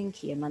Singh,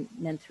 Kia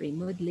Menthri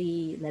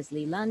Mudley,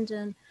 Leslie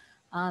London,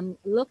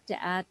 looked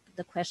at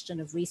the question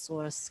of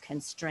resource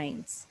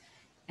constraints.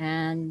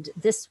 And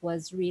this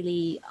was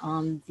really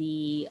on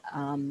the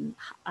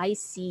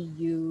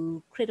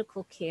ICU,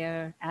 critical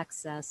care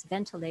access,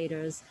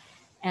 ventilators,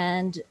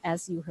 and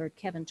as you heard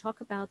Kevin talk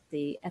about,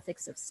 the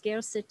ethics of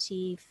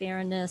scarcity,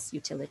 fairness,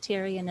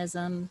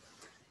 utilitarianism,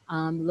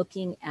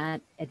 looking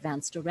at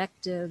advanced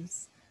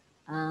directives,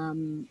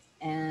 and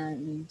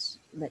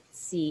let's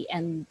see,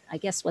 and I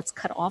guess what's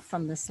cut off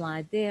from the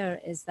slide there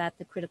is that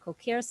the Critical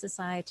Care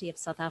Society of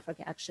South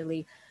Africa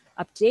actually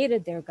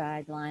updated their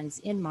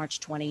guidelines in March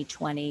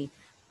 2020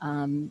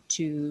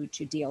 to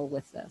deal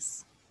with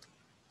this.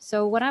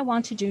 So what I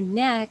want to do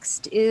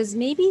next is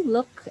maybe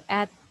look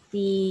at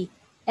the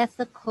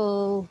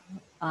ethical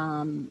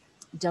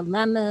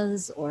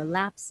dilemmas or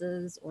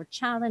lapses or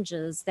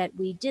challenges that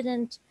we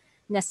didn't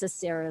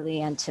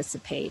necessarily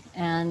anticipate.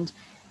 And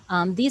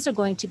these are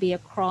going to be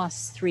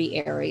across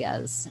 3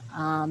 areas.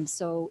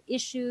 So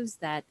issues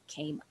that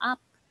came up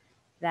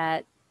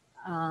that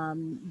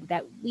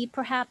we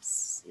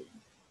perhaps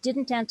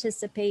didn't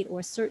anticipate,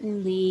 or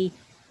certainly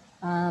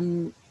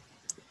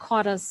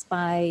caught us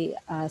by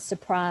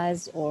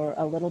surprise or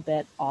a little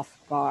bit off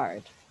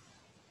guard.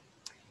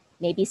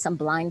 Maybe some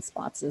blind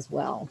spots as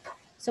well.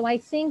 So I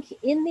think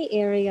in the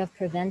area of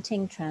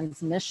preventing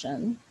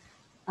transmission,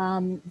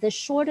 the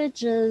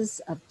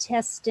shortages of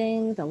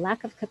testing, the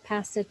lack of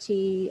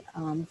capacity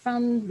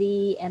from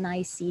the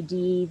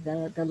NICD,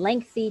 the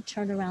lengthy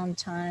turnaround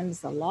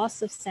times, the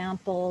loss of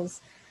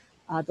samples,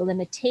 the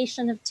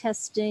limitation of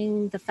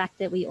testing, the fact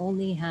that we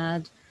only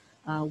had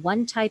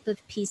one type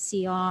of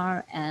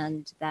PCR,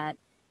 and that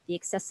the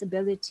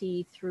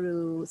accessibility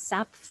through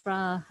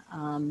SAPFRA,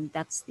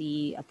 that's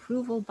the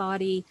approval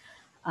body,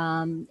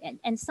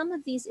 and some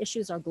of these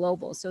issues are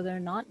global, so they're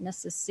not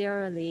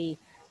necessarily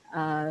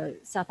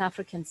South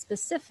African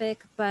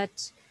specific,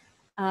 but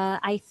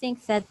I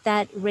think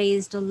that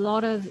raised a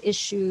lot of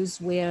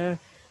issues where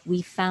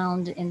we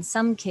found in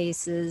some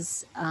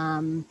cases,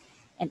 and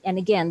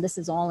again, this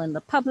is all in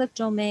the public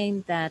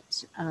domain,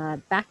 that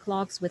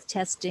backlogs with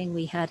testing.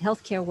 We had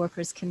healthcare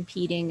workers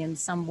competing in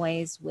some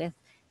ways with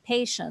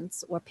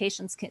patients, or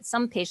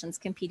some patients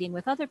competing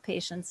with other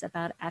patients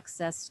about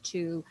access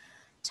to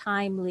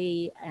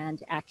timely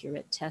and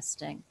accurate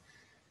testing.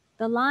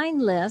 The line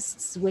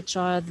lists, which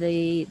are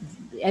the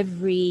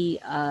every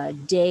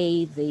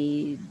day,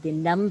 the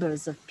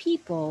numbers of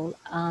people.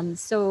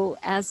 So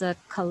as a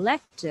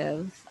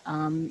collective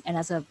and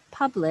as a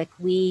public,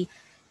 we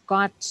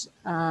got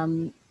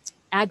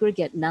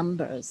aggregate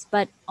numbers.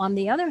 But on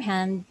the other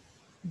hand,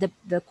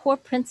 the core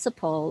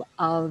principle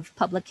of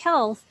public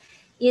health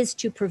is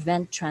to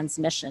prevent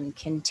transmission,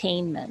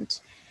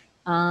 containment.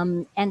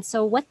 And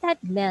so what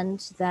that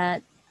meant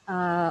that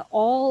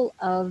all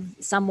of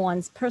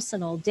someone's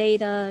personal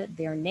data,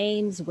 their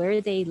names,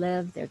 where they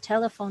live, their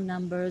telephone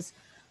numbers,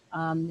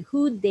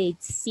 who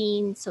they'd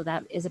seen, so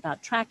that is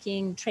about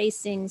tracking,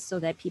 tracing, so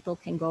that people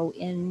can go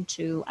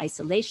into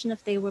isolation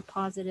if they were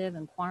positive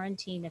and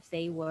quarantine if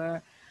they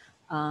were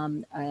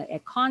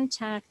a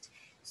contact.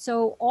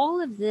 So all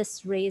of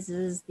this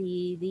raises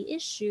the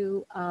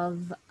issue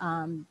of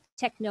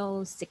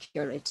techno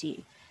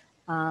security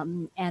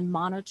and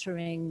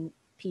monitoring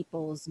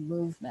people's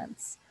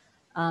movements.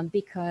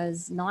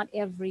 Because not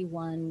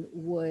everyone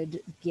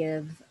would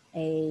give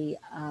a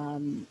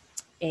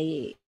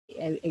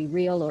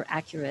real or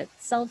accurate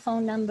cell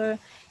phone number.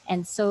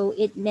 And so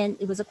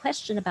it was a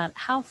question about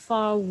how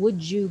far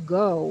would you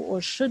go,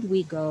 or should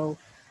we go,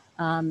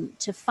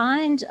 to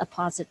find a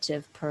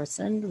positive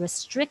person,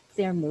 restrict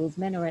their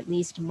movement, or at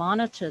least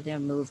monitor their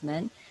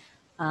movement,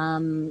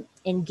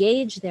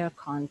 engage their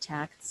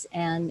contacts,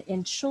 and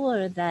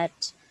ensure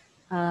that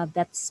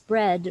that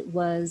spread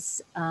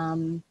was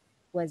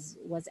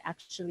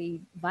actually,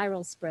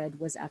 viral spread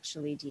was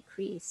actually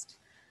decreased.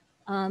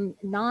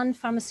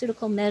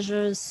 Non-pharmaceutical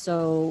measures,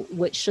 so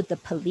should the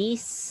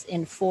police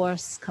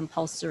enforce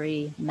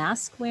compulsory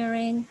mask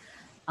wearing?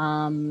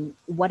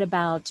 What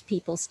about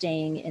people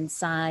staying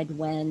inside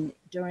when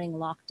during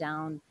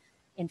lockdown,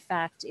 in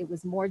fact, it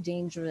was more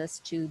dangerous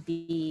to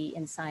be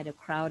inside a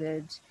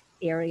crowded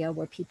area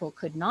where people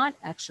could not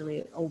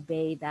actually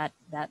obey that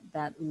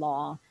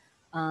law?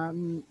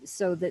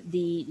 So that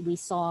we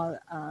saw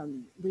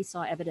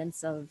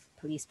evidence of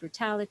police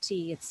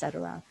brutality,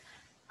 etc.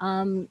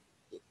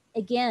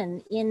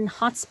 Again, in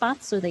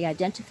hotspots, so the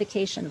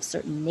identification of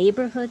certain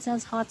neighborhoods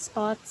as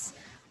hotspots,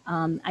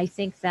 I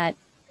think that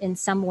in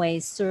some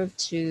ways served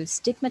to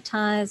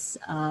stigmatize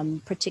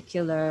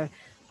particular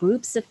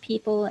groups of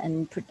people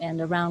and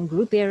around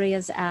Group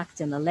Areas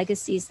Act and the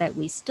legacies that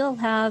we still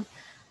have.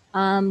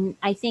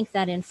 I think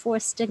that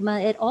enforced stigma,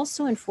 it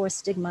also enforced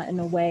stigma in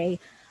a way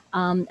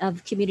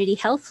of community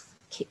health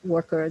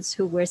workers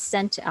who were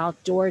sent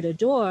out door to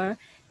door.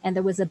 And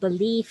there was a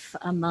belief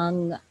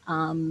among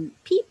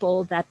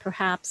people that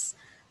perhaps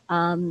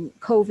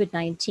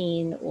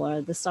COVID-19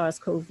 or the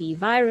SARS-CoV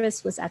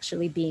virus was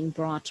actually being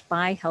brought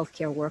by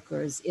healthcare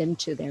workers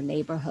into their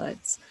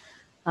neighborhoods.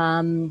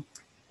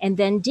 And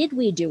then did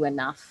we do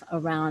enough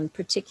around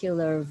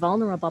particular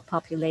vulnerable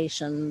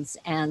populations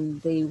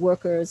and the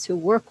workers who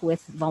work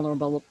with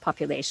vulnerable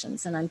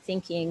populations? And I'm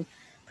thinking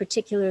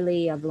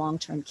particularly of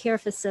long-term care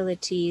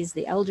facilities,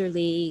 the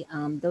elderly,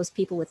 those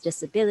people with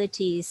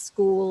disabilities,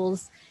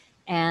 schools,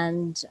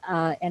 and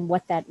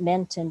what that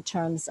meant in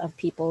terms of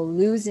people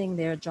losing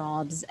their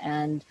jobs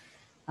and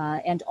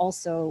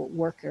also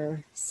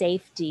worker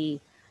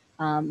safety,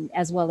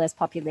 as well as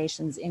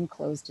populations in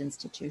closed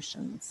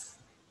institutions.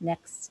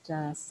 Next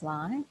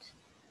slide.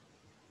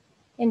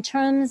 In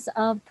terms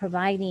of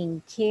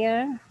providing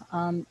care,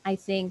 I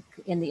think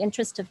in the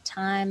interest of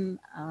time,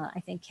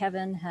 I think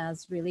Kevin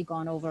has really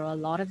gone over a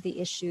lot of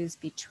the issues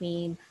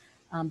between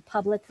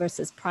public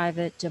versus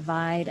private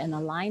divide and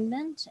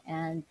alignment.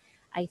 And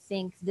I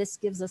think this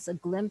gives us a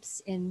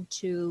glimpse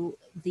into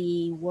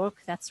the work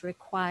that's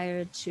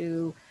required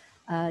to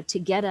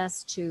get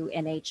us to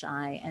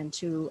NHI and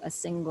to a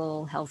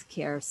single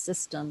healthcare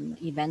system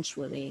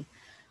eventually.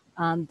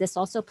 This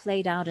also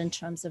played out in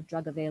terms of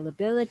drug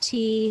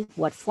availability,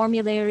 what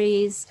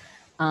formularies,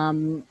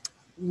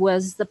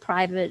 was the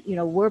private,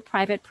 were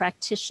private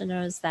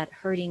practitioners that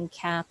herding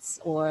cats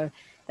or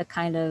the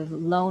kind of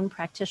lone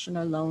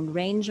practitioner, lone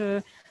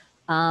ranger,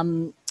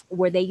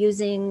 were they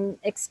using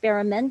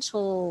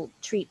experimental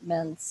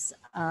treatments,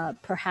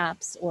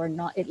 perhaps, or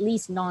not, at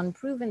least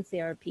non-proven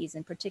therapies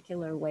in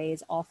particular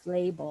ways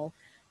off-label,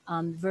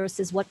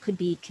 versus what could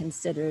be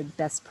considered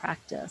best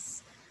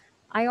practice.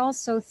 I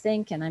also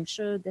think, and I'm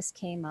sure this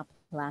came up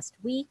last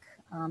week,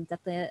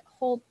 that the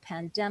whole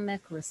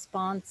pandemic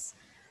response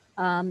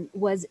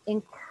was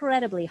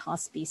incredibly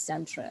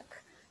hospice-centric.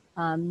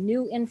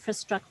 New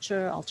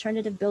infrastructure,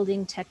 alternative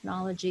building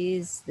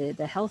technologies,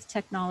 the health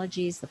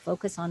technologies, the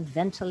focus on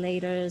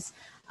ventilators,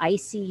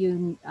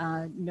 ICU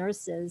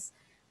nurses,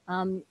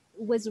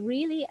 was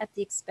really at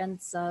the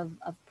expense of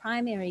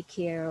primary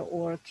care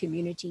or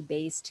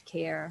community-based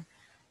care.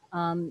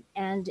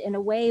 And in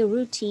a way,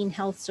 routine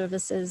health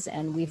services,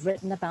 and we've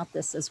written about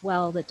this as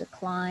well, the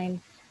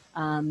decline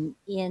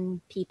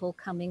in people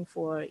coming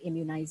for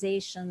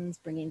immunizations,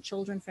 bringing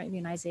children for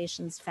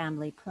immunizations,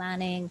 family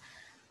planning,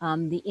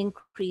 the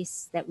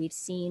increase that we've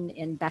seen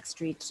in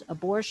backstreet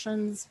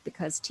abortions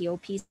because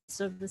TOP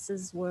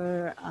services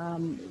were,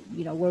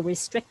 were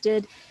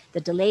restricted,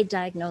 the delayed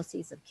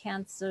diagnoses of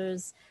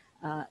cancers,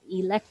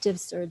 elective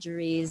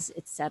surgeries,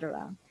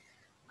 etc.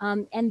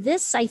 And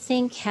this, I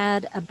think,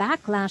 had a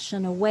backlash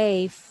in a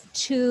way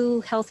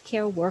to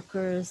healthcare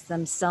workers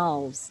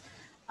themselves.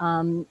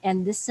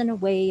 And this, in a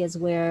way, is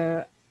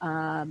where,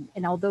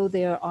 and although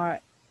there are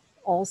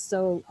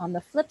also, on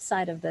the flip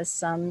side of this,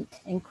 some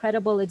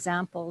incredible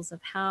examples of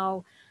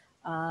how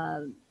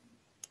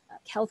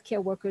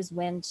healthcare workers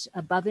went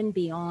above and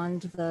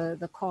beyond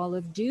the call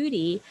of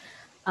duty,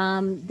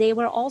 they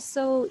were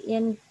also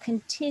in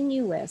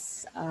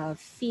continuous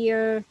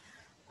fear,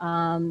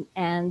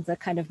 and the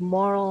kind of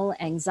moral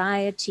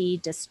anxiety,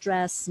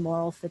 distress,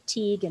 moral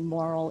fatigue, and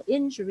moral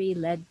injury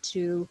led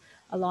to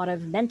a lot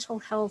of mental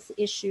health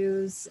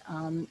issues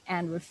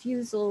and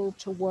refusal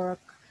to work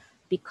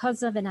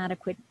because of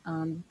inadequate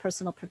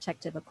personal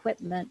protective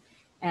equipment,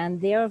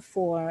 and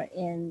therefore,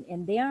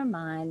 in their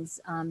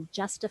minds,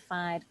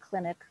 justified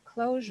clinic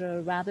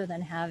closure rather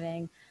than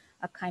having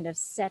a kind of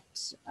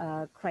set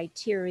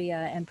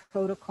criteria and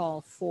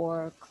protocol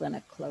for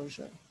clinic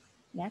closure.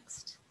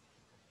 Next.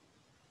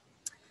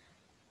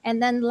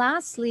 And then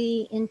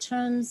lastly, in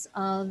terms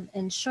of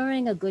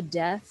ensuring a good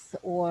death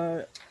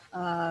or,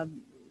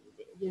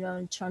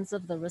 in terms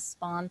of the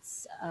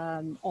response,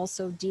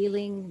 also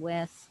dealing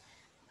with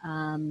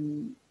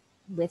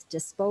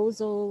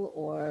disposal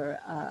or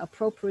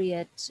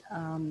appropriate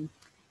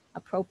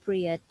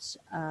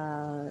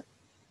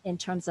in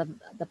terms of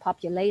the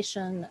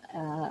population,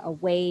 a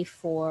way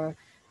from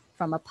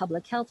a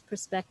public health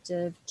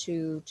perspective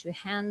to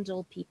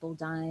handle people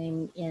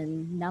dying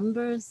in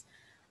numbers.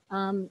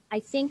 I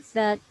think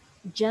that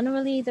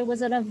generally there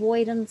was an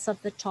avoidance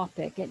of the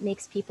topic. It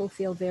makes people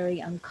feel very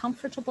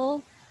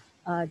uncomfortable.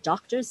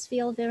 Doctors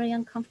feel very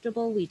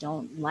uncomfortable. We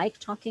don't like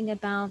talking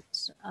about,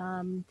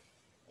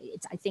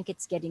 I think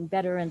it's getting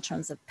better in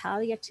terms of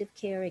palliative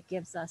care. It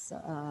gives us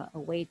a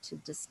way to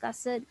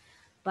discuss it.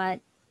 But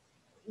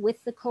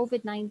with the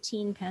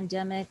COVID-19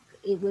 pandemic,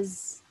 it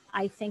was,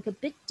 I think, a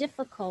bit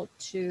difficult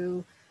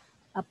to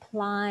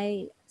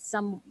apply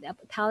some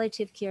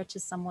palliative care to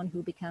someone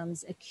who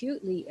becomes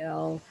acutely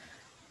ill,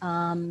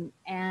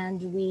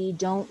 and we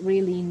don't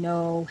really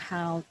know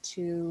how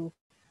to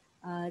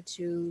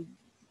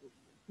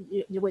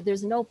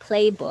there's no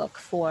playbook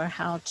for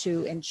how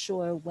to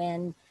ensure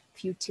when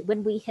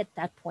we hit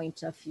that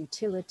point of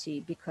futility,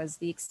 because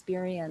the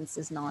experience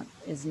is not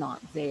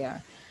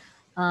there.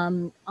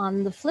 On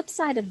the flip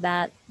side of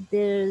that,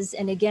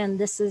 and again,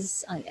 this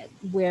is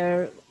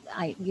where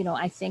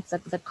I think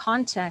that the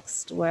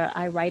context where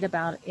I write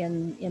about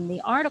in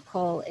the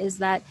article is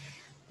that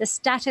the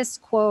status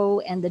quo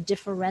and the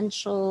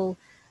differential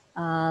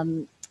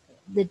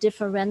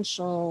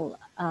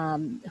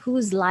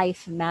whose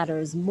life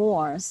matters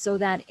more, so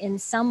that in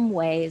some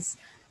ways,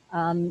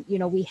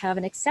 we have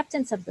an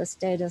acceptance of the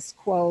status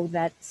quo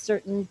that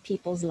certain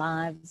people's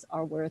lives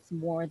are worth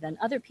more than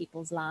other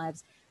people's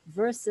lives,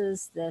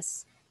 versus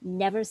this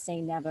never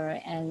say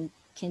never and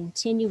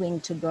continuing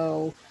to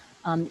go,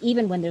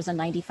 even when there's a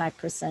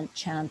 95%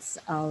 chance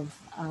of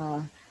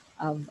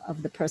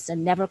the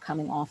person never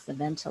coming off the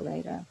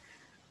ventilator.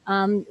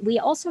 We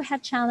also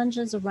had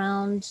challenges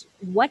around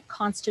what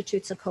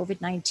constitutes a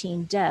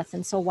COVID-19 death.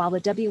 And so while the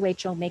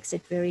WHO makes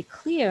it very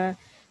clear,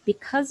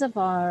 because of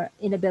our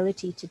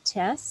inability to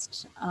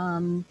test,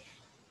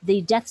 the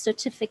death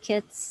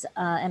certificates,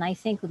 and I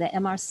think the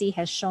MRC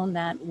has shown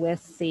that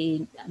with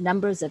the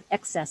numbers of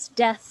excess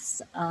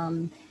deaths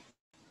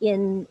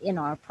in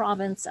our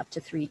province, up to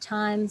 3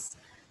 times.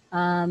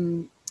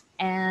 And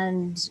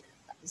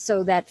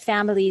so that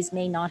families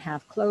may not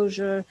have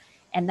closure,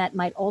 and that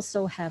might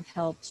also have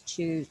helped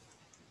to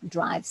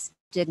drive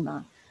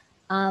stigma.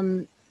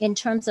 In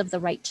terms of the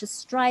right to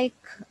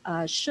strike,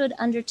 should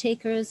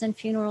undertakers and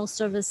funeral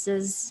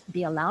services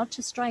be allowed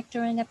to strike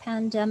during a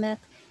pandemic?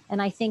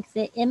 And I think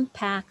the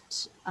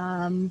impact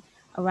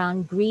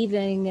around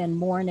grieving and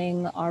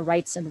mourning our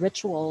rites and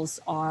rituals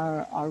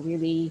are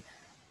really,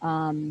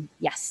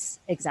 yes,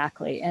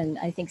 exactly. And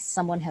I think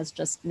someone has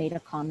just made a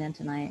comment,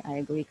 and I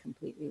agree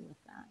completely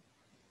with that.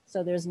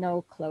 So there's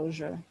no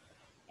closure.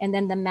 And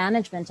then the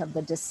management of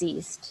the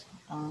deceased.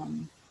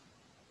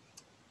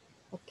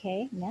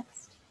 Okay,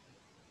 next.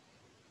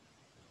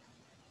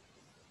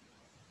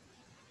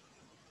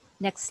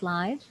 Next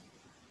slide.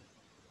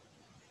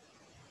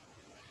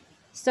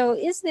 So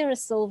is there a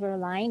silver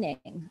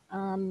lining?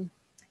 And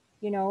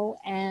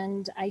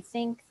I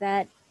think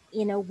that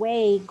in a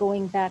way,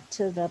 going back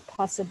to the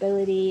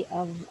possibility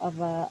of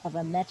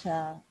a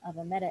meta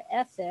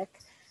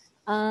ethic,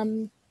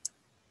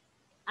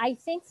 I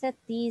think that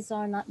these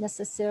are not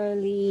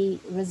necessarily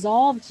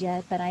resolved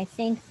yet, but I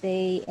think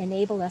they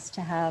enable us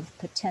to have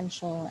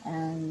potential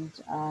and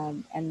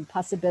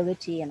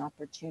possibility and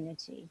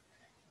opportunity.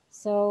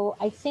 So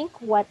I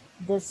think what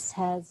this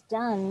has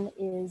done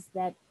is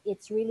that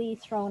it's really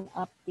thrown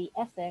up the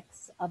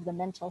ethics of the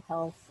mental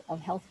health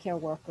of healthcare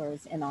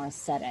workers in our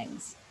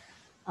settings.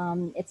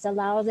 It's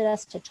allowed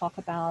us to talk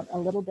about a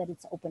little bit,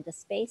 it's opened a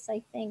space, I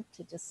think,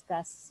 to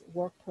discuss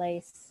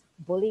workplace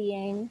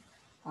bullying,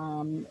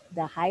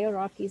 the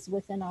hierarchies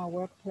within our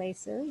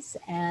workplaces.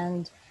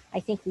 And I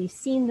think we've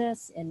seen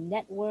this in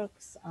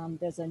networks.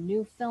 There's a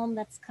new film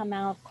that's come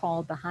out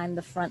called Behind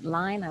the Front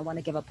Line. I want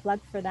to give a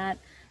plug for that.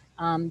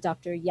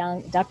 a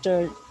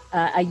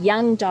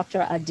young Dr.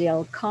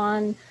 Adil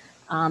Khan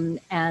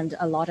and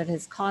a lot of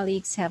his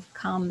colleagues have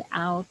come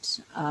out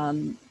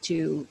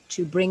to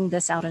bring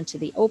this out into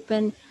the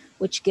open,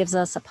 which gives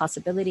us a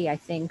possibility, I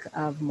think,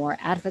 of more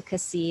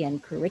advocacy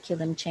and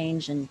curriculum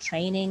change and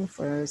training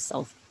for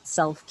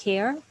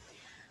self-care.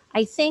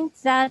 I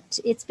think that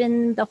it's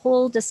been the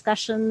whole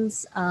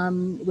discussions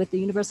with the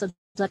Universal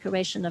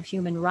Declaration of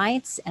Human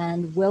Rights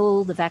and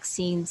will the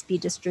vaccines be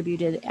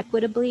distributed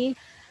equitably?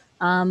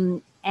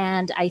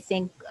 And I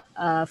think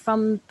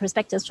from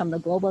perspectives from the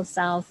Global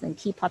South and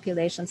key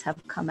populations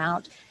have come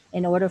out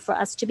in order for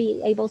us to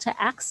be able to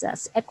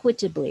access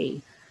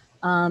equitably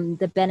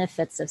the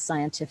benefits of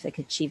scientific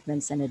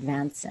achievements and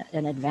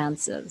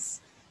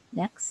advances.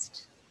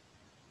 Next.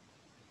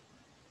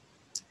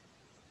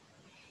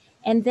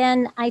 And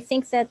then I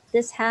think that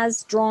this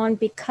has drawn,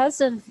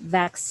 because of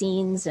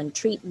vaccines and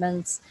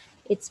treatments,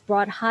 it's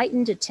brought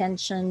heightened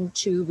attention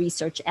to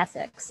research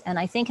ethics. And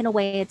I think in a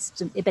way it's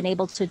been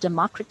able to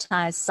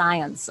democratize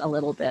science a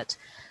little bit.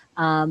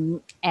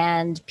 And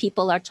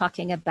people are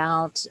talking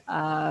about,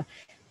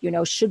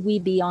 should we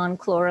be on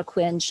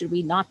chloroquine? Should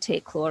we not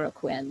take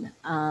chloroquine?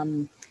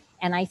 And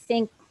I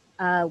think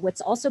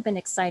what's also been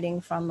exciting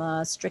from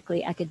a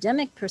strictly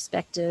academic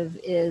perspective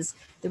is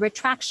the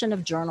retraction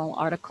of journal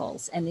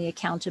articles and the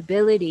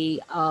accountability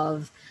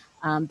of,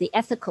 the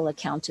ethical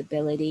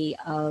accountability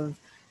of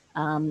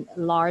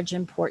large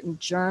important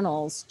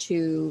journals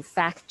to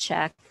fact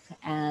check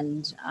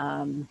and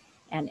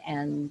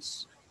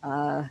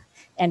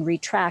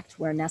retract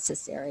where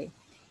necessary.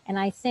 And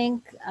I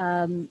think,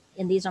 and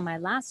these are my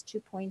last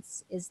 2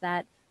 points, is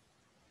that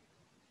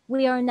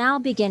we are now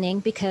beginning,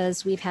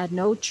 because we've had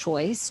no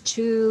choice,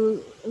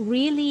 to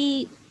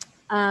really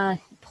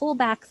pull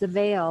back the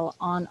veil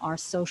on our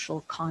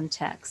social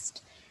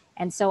context.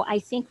 And so I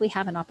think we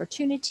have an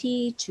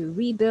opportunity to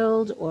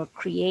rebuild or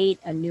create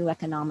a new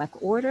economic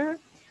order,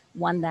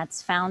 one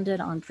that's founded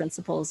on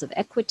principles of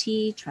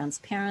equity,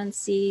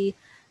 transparency,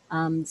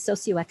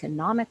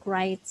 socioeconomic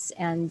rights,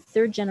 and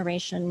third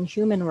generation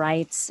human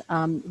rights,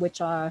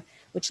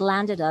 which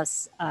landed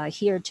us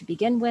here to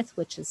begin with,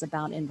 which is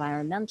about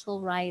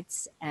environmental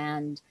rights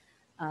and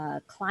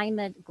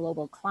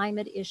global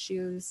climate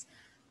issues.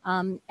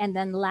 And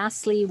then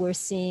lastly, we're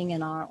seeing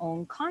in our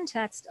own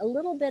context a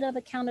little bit of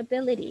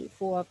accountability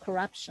for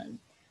corruption,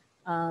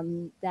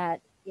 that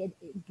it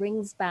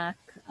brings back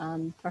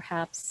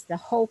perhaps the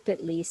hope,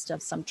 at least,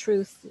 of some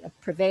truth, of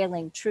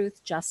prevailing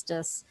truth,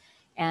 justice,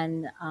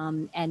 and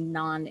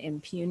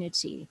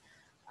non-impunity.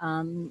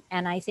 And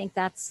I think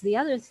that's the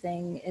other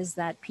thing, is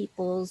that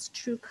people's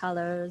true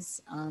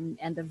colors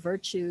and the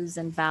virtues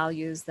and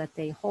values that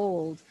they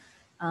hold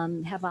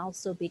have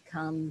also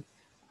become,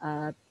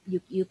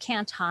 you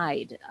can't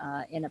hide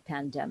in a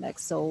pandemic.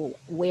 So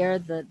where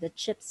the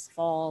chips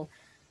fall,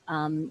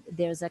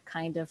 there's a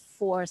kind of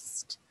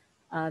forced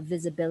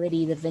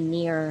visibility. The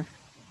veneer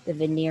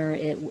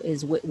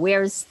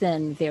wears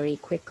thin very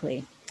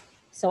quickly.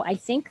 So I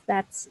think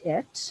that's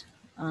it.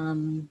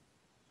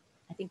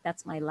 I think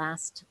that's my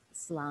last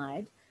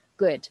slide.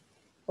 Good.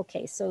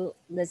 Okay, so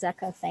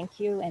Lizeka, thank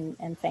you,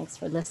 and thanks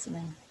for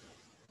listening.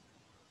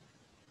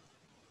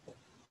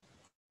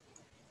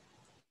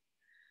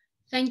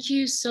 Thank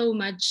you so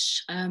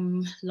much,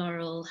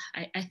 Laurel.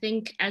 I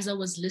think as I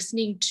was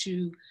listening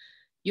to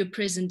your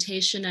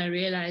presentation, I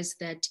realized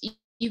that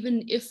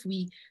even if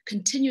we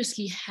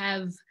continuously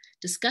have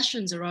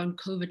discussions around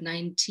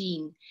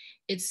COVID-19,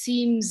 it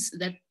seems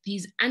that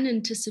these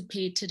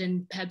unanticipated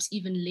and perhaps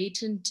even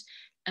latent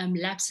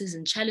lapses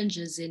and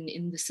challenges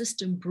in the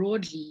system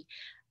broadly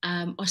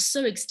are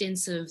so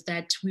extensive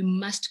that we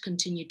must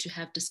continue to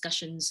have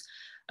discussions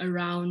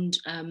around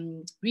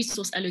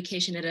resource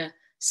allocation at a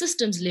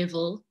systems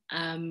level,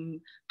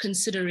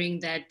 considering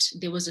that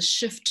there was a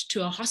shift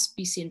to a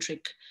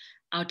hospice-centric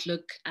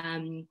outlook.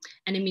 And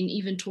I mean,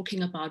 even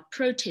talking about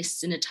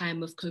protests in a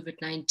time of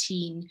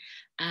COVID-19,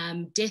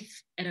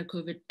 death at a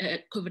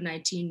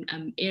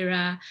COVID-19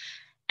 era,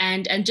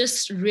 and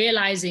just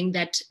realizing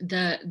that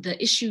the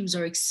issues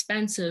are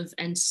expansive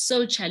and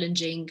so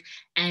challenging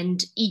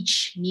and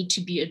each need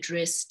to be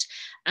addressed.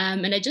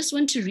 And I just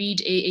want to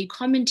read a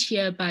comment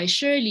here by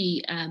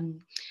Shirley.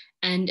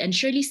 And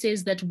Shirley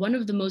says that one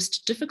of the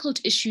most difficult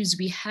issues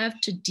we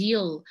have to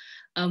deal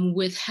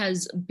with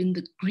has been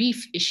the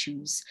grief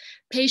issues.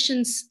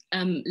 Patients'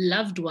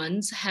 loved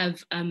ones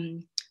have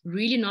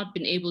really not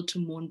been able to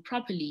mourn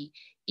properly,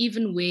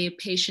 even where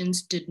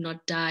patients did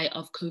not die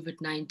of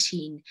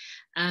COVID-19.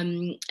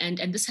 And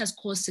this has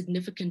caused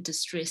significant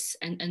distress.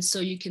 And so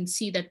you can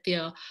see that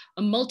there are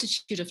a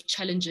multitude of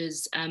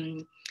challenges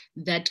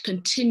that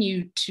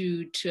continue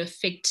to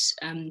affect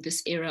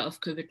this era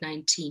of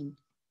COVID-19.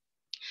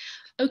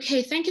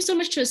 Okay, thank you so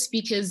much to our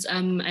speakers.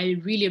 I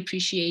really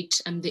appreciate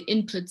the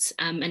inputs,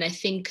 and I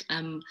think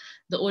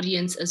the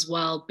audience as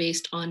well,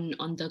 based on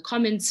the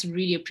comments,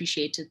 really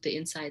appreciated the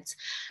insights.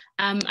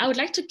 I would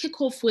like to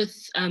kick off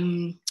with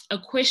a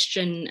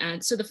question.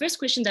 So the first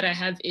question that I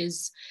have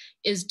is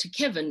to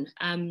Kevin.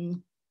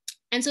 And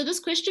so this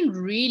question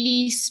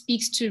really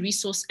speaks to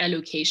resource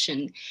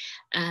allocation.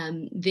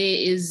 There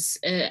is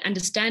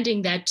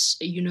understanding that,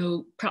 you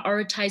know,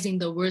 prioritizing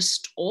the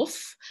worst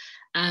off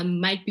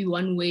might be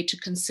one way to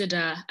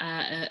consider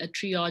a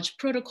triage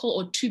protocol,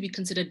 or to be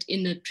considered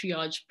in a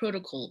triage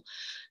protocol.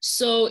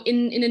 So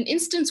in an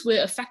instance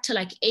where a factor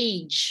like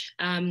age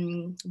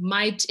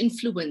might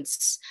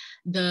influence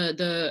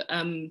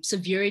the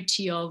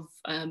severity of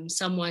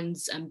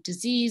someone's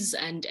disease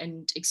and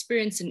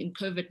experience in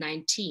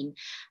COVID-19,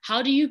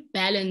 how do you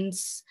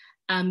balance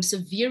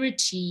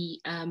severity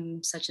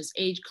such as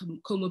age,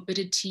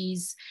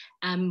 comorbidities,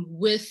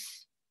 with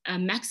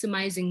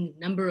maximizing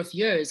number of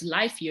years,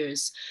 life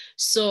years?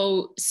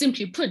 So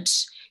simply put,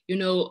 you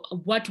know,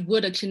 what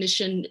would a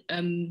clinician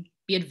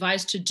be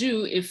advised to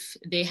do if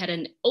they had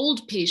an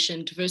old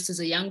patient versus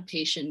a young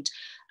patient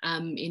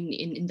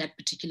in that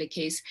particular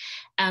case?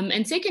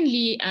 And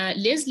secondly,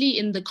 Leslie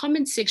in the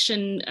comment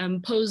section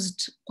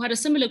posed quite a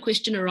similar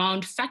question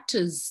around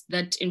factors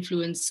that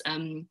influence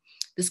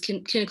this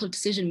clinical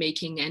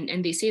decision-making.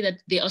 And they say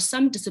that there are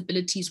some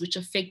disabilities which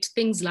affect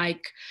things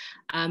like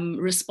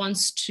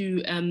response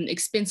to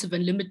expensive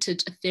and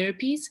limited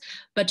therapies,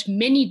 but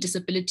many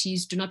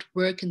disabilities do not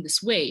work in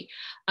this way.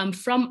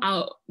 From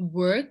our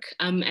work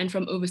and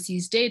from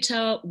overseas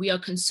data, we are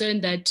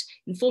concerned that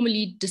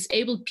informally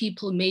disabled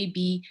people may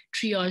be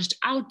triaged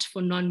out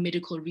for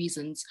non-medical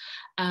reasons.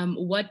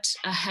 What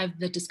have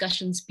the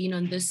discussions been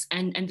on this?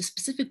 And the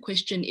specific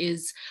question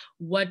is,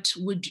 what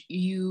would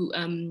you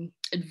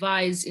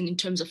advise in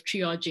terms of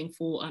triaging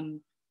for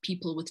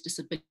people with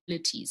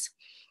disabilities?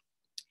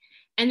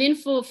 And then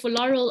for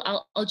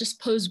Laurel, I'll just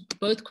pose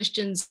both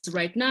questions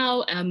right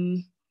now.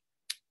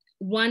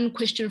 One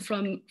question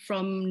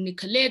from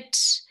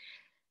Nicolette.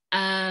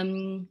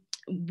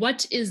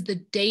 What is the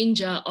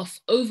danger of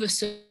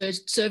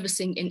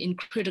over-servicing in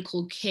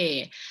critical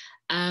care?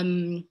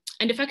 And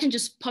if I can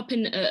just pop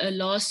in a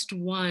last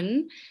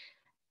one,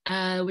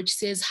 which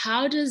says,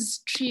 how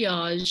does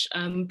triage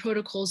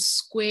protocols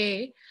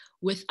square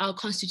with our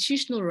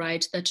constitutional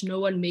right that no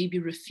one may be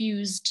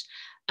refused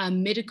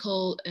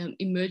medical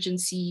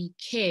emergency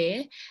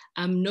care,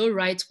 no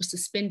rights were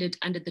suspended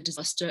under the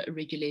disaster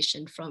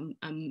regulation from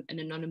an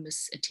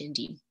anonymous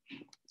attendee.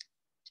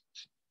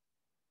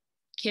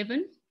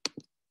 Kevin?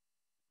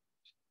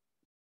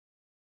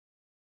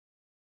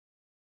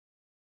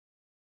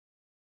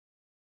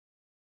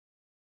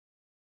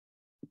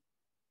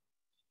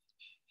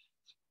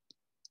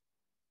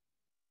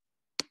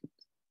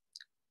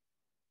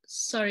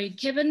 Sorry,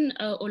 Kevin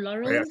or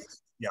Laurel?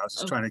 Yeah, I was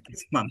just trying to keep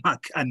my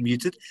mic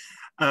unmuted.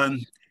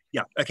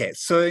 Yeah, okay.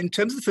 So in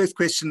terms of the first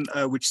question,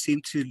 which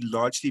seemed to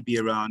largely be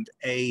around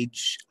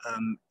age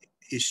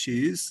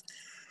issues,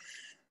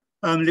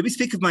 let me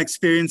speak of my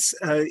experience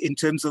in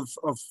terms of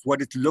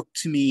what it looked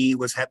to me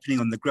was happening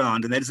on the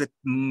ground, and that is that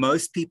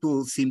most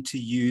people seem to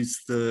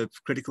use the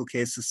Critical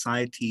Care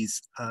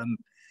Society's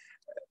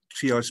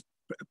triage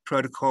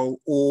protocol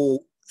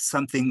or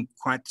something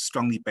quite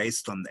strongly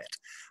based on that.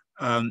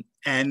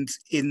 And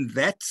in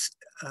that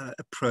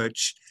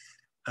approach,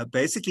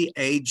 basically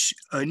age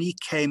only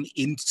came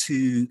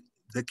into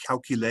the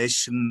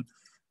calculation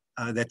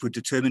that would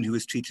determine who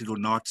was treated or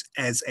not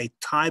as a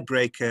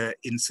tiebreaker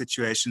in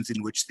situations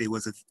in which there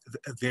was a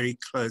very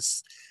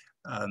close,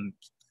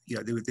 you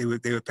know,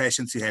 there were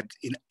patients who had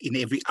in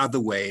every other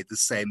way the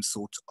same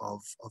sort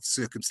of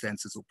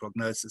circumstances or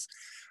prognosis.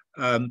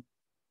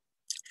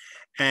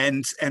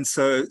 And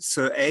so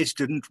age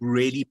didn't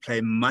really play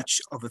much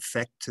of a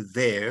factor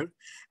there.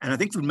 And I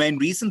think the main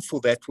reason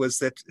for that was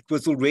that it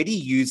was already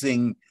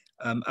using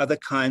other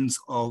kinds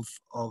of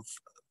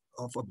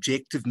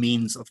objective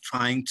means of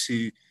trying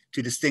to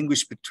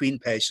distinguish between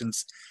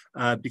patients,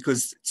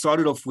 because it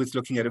started off with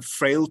looking at a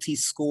frailty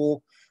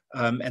score,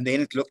 and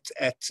then it looked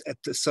at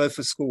the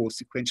SOFA score, or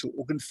sequential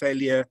organ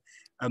failure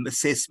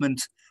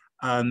assessment.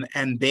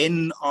 And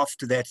then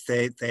after that,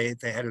 they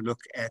had a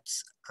look at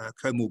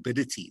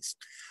comorbidities.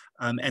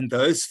 And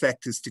those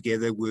factors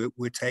together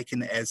were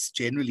taken as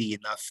generally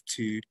enough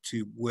to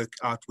work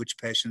out which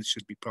patients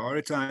should be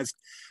prioritized.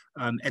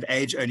 And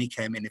age only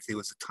came in if there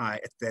was a tie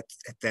at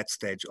that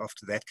stage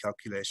after that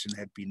calculation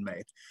had been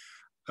made.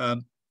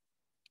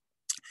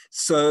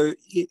 So,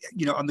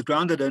 you know, on the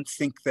ground, I don't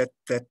think that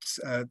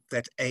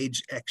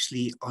age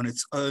actually on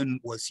its own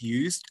was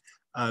used.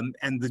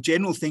 And the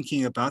general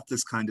thinking about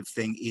this kind of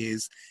thing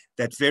is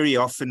that very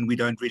often we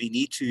don't really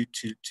need to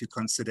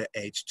consider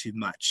age too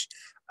much,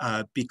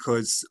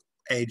 because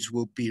age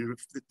will be, you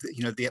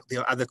know, there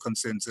are other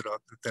concerns that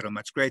are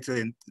much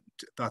greater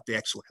about the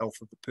actual health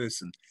of the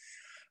person.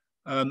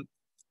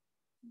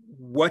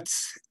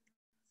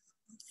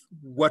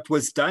 What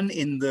was done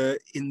in the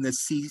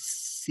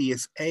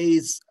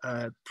CCSA's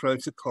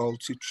protocol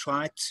to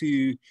try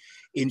to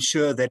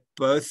ensure that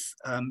both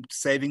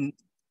saving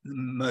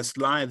most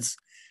lives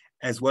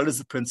as well as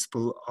the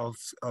principle of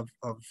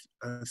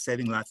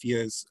saving life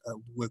years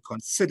were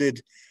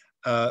considered,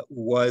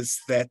 was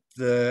that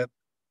the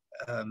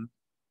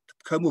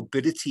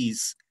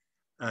comorbidities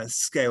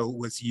scale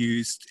was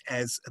used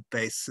as a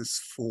basis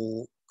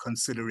for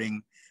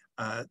considering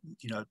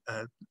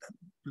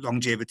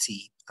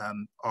longevity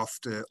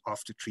after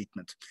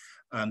treatment.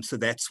 So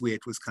that's where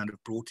it was kind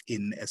of brought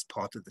in as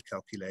part of the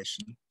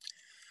calculation.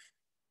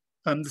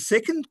 The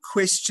second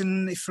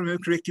question, if I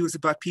remember correctly, was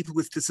about people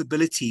with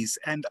disabilities.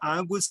 And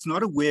I was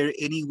not aware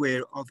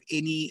anywhere of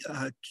any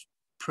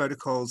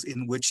protocols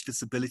in which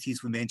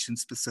disabilities were mentioned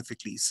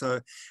specifically.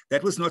 So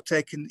that was not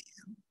taken,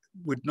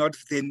 would not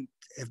then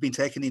have been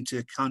taken into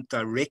account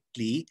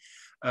directly.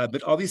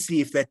 But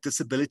obviously, if that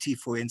disability,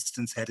 for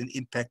instance, had an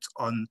impact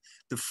on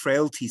the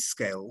frailty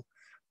scale,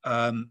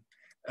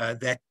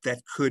 that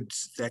could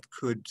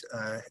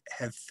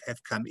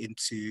have come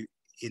into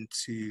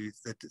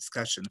the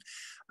discussion.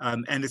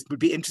 And it would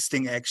be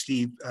interesting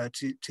actually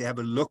to have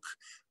a look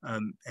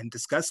and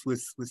discuss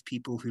with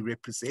people who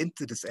represent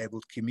the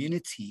disabled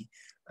community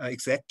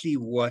exactly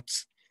what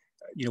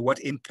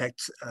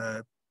impact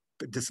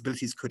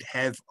disabilities could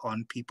have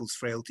on people's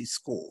frailty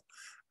score.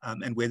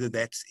 And whether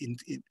that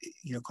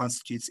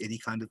constitutes any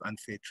kind of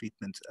unfair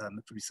treatment. It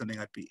would be something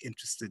I'd be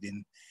interested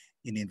in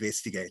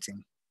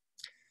investigating.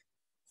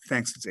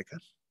 Thanks, Lizeka.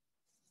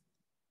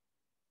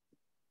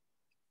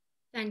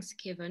 Thanks,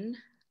 Kevin.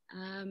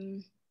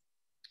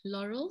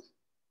 Laurel?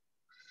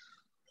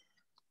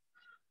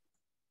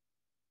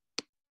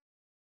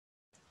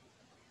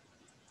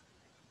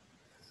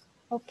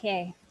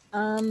 Okay.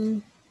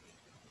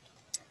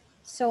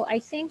 So I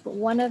think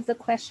one of the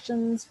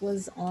questions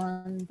was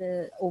on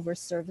the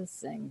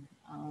overservicing.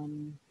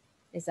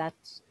 Is that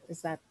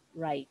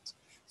right?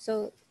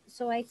 So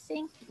I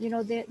think, you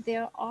know,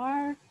 there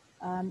are,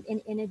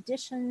 in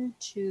addition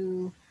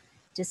to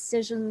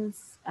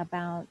decisions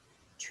about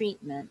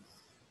treatment,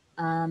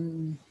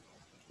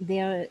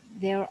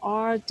 there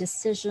are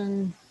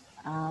decision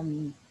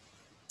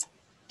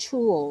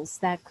tools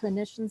that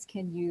clinicians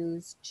can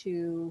use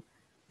to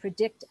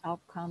predict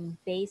outcome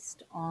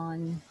based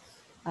on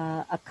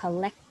a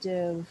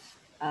collective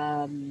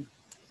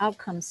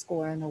outcome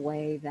score in a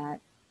way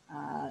that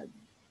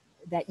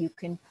that you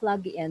can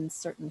plug in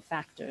certain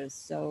factors.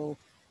 So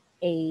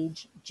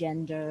age,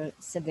 gender,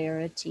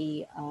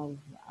 severity of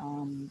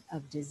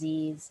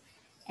disease.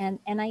 And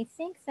I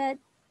think that,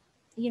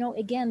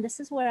 again, this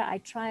is where I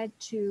tried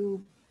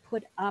to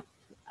put up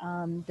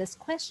this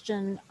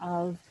question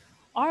of,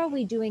 are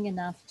we doing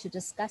enough to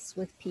discuss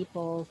with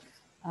people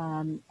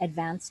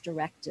advance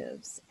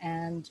directives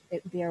and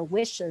their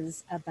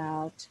wishes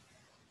about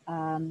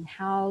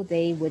how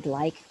they would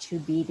like to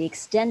be, the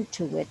extent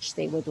to which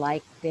they would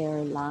like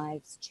their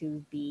lives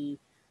to be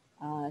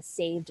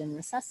saved and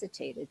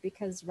resuscitated?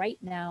 Because right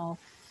now,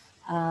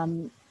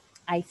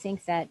 I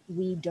think that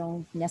we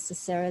don't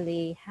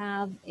necessarily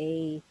have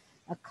a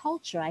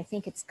culture. I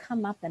think it's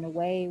come up in a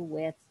way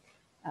with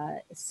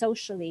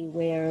socially,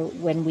 where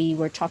when we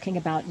were talking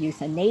about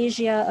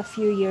euthanasia a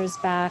few years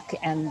back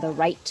and the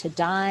right to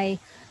die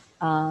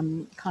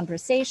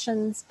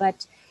conversations,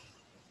 but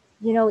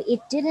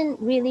it didn't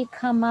really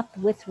come up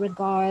with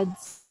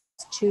regards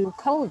to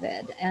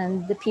COVID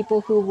and the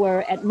people who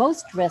were at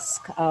most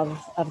risk of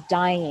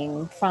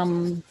dying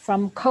from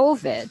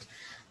COVID.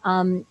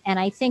 And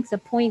I think the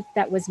point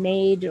that was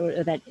made,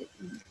 or that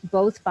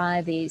both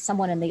by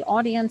someone in the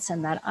audience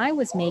and that I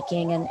was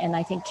making, and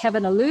I think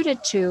Kevin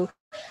alluded to,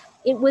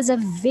 it was a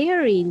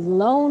very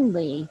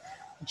lonely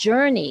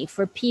journey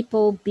for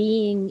people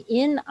being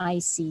in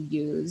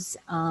ICUs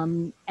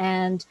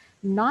and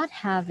not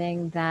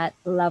having that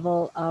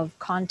level of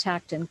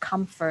contact and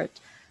comfort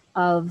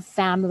of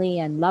family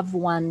and loved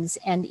ones,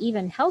 and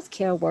even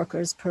healthcare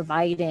workers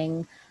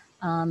providing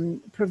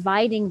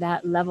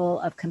that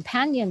level of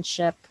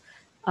companionship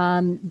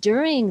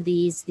during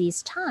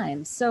these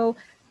times. So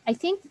I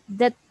think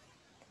that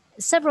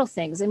several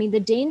things. I mean, the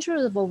danger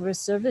of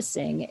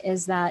over-servicing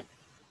is that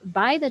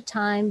by the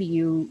time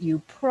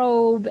you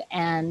probe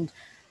and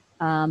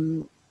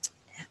and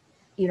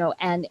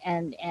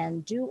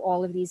do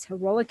all of these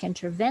heroic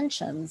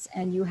interventions,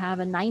 and you have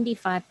a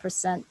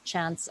 95%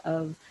 chance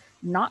of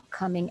not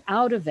coming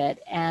out of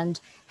it, and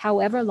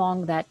however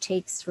long that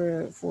takes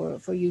for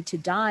you to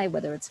die,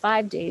 whether it's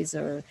 5 days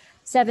or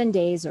 7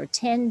 days or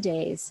 10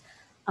 days,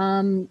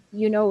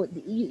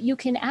 you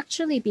can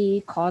actually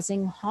be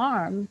causing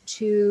harm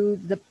to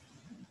the,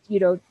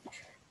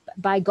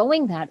 by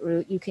going that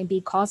route, you can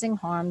be causing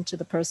harm to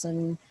the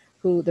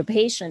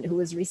patient who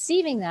is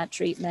receiving that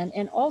treatment.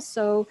 And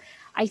also,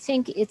 I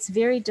think it's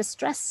very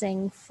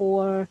distressing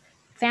for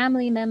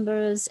family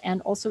members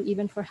and also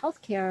even for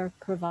healthcare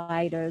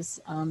providers.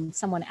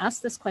 Someone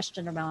asked this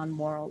question around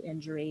moral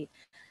injury.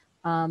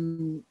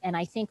 And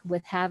I think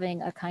with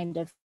having a kind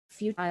of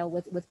futile,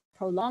 with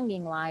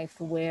prolonging life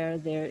where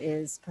there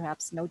is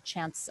perhaps no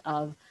chance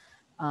of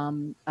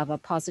a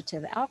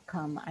positive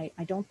outcome,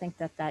 I don't think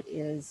that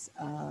is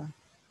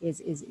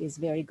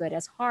very good,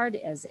 as hard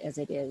as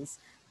it is.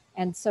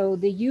 And so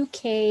the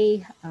UK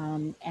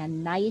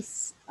and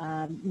NICE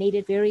made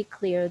it very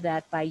clear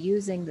that by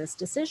using this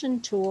decision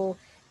tool,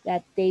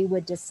 that they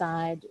would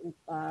decide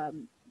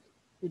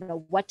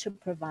what to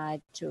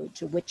provide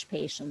to which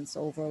patients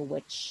over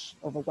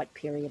what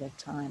period of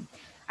time.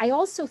 I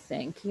also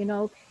think,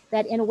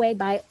 that in a way,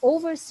 by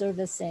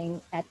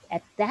over-servicing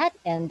at that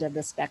end of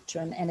the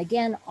spectrum, and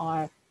again,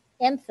 our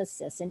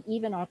emphasis and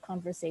even our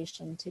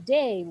conversation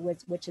today,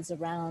 which is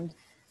around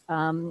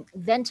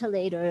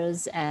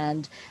ventilators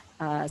and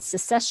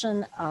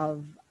cessation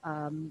of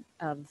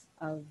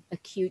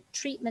acute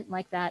treatment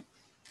like that,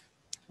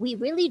 we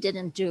really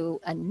didn't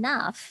do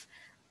enough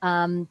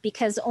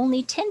because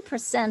only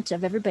 10%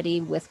 of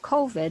everybody with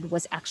COVID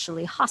was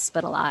actually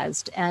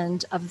hospitalized.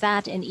 And of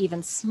that, an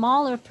even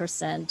smaller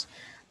percent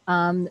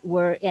when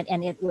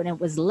it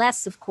was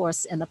less, of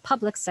course, in the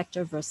public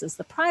sector versus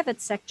the private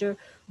sector,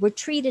 were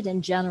treated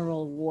in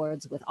general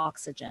wards with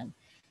oxygen.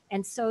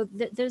 And so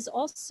there's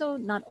also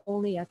not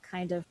only a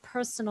kind of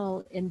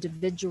personal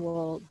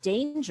individual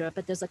danger,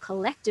 but there's a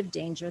collective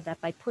danger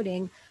that by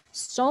putting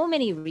so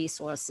many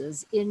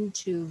resources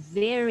into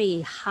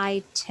very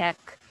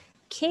high-tech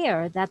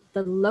care, that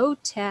the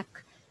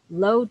low-tech,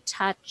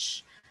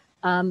 low-touch,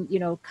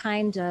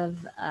 kind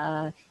of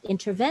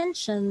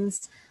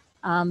interventions,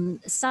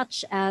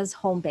 such as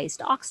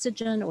home-based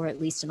oxygen, or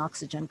at least an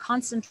oxygen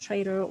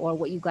concentrator, or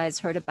what you guys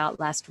heard about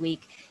last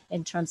week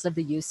in terms of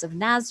the use of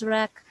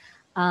Nasrec,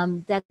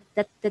 that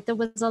there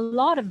was a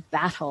lot of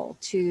battle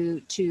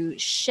to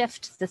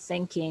shift the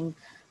thinking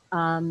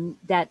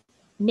that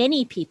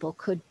many people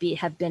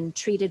have been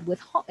treated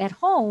at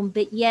home,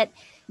 but yet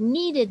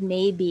needed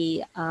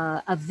maybe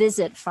a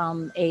visit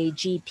from a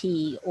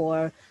GP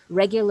or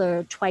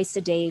regular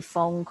twice-a-day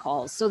phone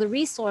calls. So the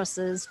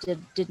resources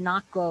did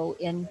not go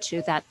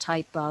into that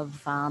type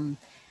of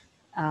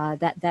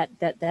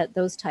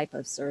those type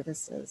of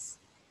services.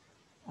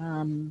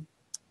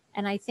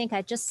 And I think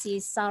I just see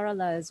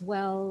Sarala as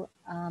well,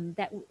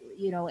 that,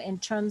 in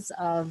terms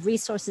of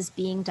resources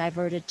being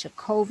diverted to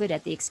COVID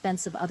at the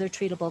expense of other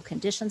treatable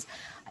conditions.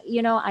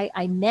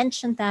 I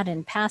mentioned that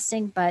in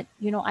passing, but,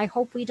 I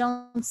hope we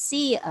don't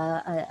see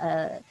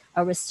a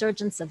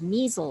resurgence of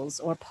measles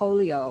or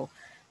polio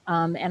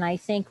And I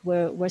think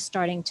we're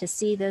starting to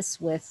see this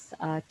with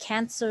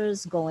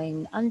cancers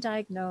going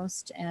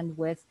undiagnosed and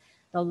with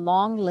the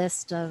long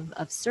list of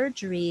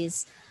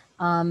surgeries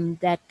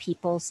that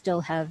people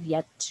still have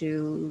yet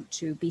to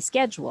be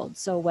scheduled.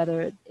 So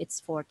whether it's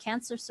for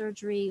cancer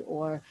surgery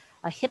or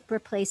a hip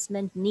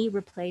replacement, knee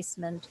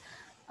replacement,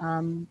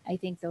 I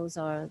think those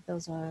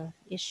are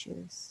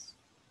issues.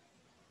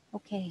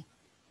 Okay.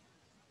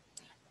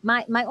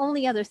 My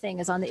only other thing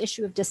is on the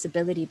issue of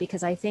disability,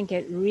 because I think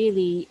it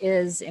really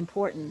is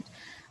important.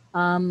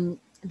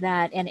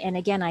 That and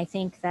again, I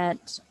think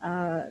that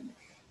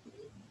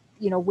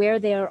where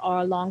there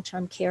are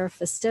long-term care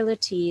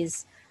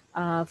facilities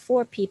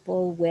for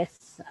people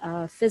with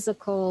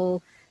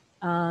physical,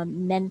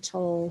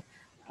 mental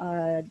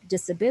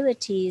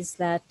disabilities,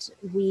 that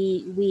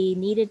we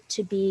needed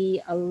to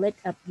be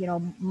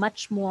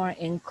much more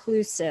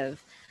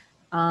inclusive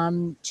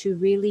to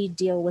really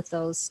deal with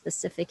those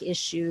specific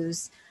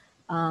issues.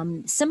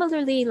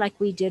 Similarly, like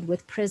we did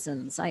with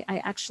prisons,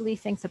 I actually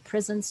think the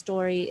prison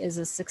story is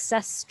a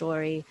success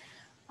story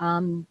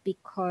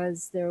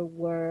because there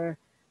were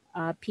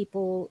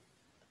people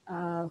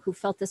who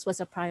felt this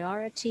was a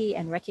priority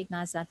and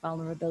recognized that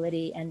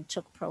vulnerability and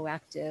took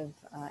proactive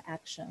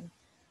action.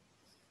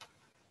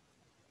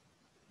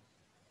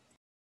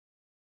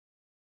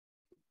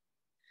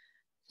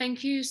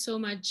 Thank you so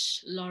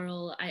much,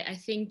 Laurel. I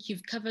think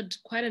you've covered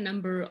quite a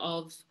number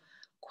of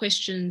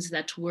questions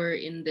that were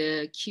in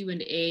the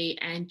Q&A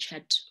and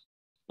chat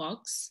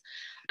box.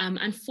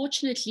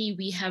 Unfortunately,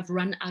 we have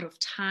run out of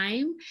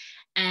time,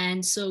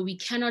 and so we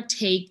cannot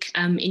take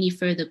any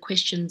further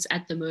questions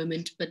at the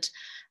moment, but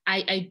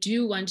I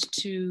do want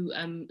to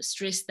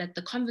stress that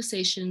the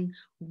conversation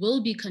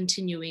will be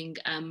continuing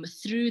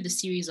through the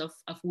series of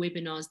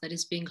webinars that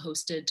is being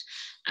hosted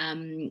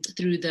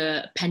through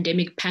the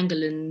Pandemic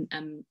Pangolin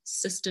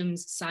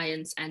Systems,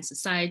 Science and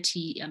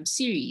Society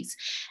series.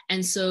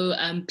 And so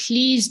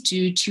please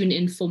do tune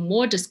in for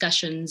more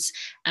discussions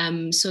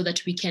so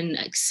that we can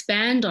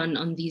expand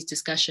on these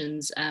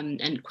discussions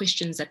and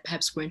questions that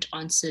perhaps weren't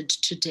answered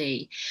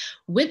today.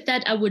 With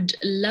that, I would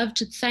love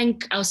to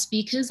thank our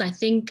speakers. I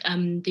think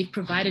they've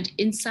provided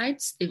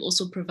insights. They've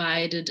also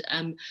provided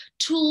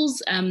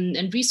tools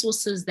and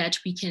resources that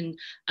we can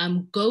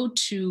go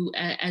to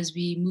as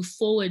we move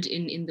forward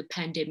in the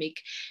pandemic.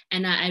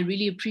 And I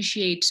really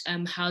appreciate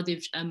how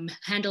they've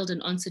handled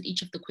and answered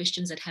each of the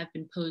questions that have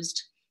been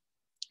posed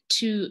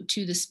to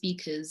the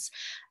speakers.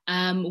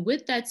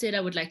 With that said,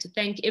 I would like to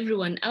thank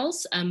everyone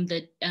else,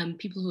 the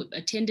people who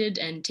attended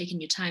and taken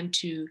your time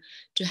to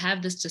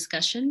have this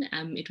discussion.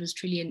 It was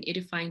truly an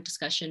edifying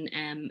discussion,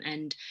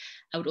 and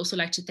I would also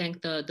like to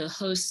thank the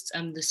hosts,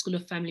 the School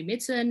of Family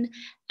Medicine.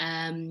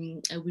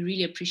 We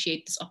really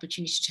appreciate this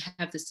opportunity to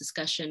have this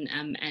discussion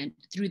and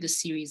through the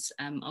series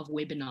of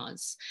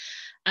webinars.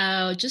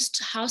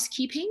 Just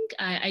housekeeping,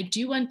 I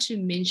do want to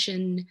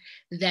mention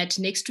that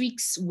next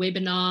week's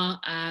webinar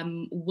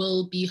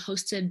will be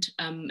hosted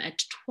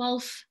at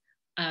 12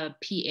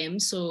 p.m.,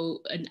 so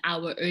an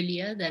hour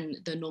earlier than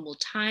the normal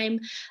time.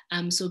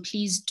 So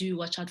please do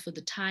watch out for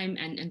the time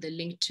and the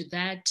link to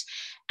that.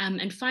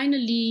 And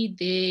finally,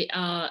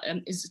 there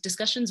is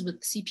discussions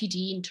with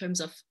CPD in terms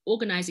of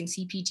organizing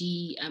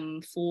CPD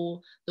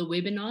for the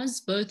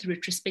webinars, both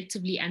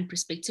retrospectively and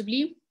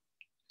prospectively.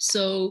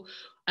 So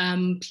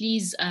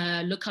please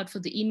look out for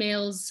the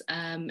emails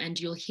and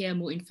you'll hear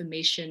more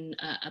information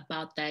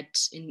about that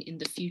in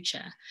the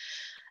future.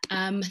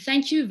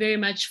 Thank you very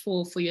much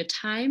for your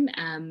time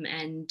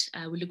and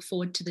we look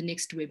forward to the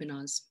next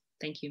webinars.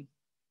 Thank you.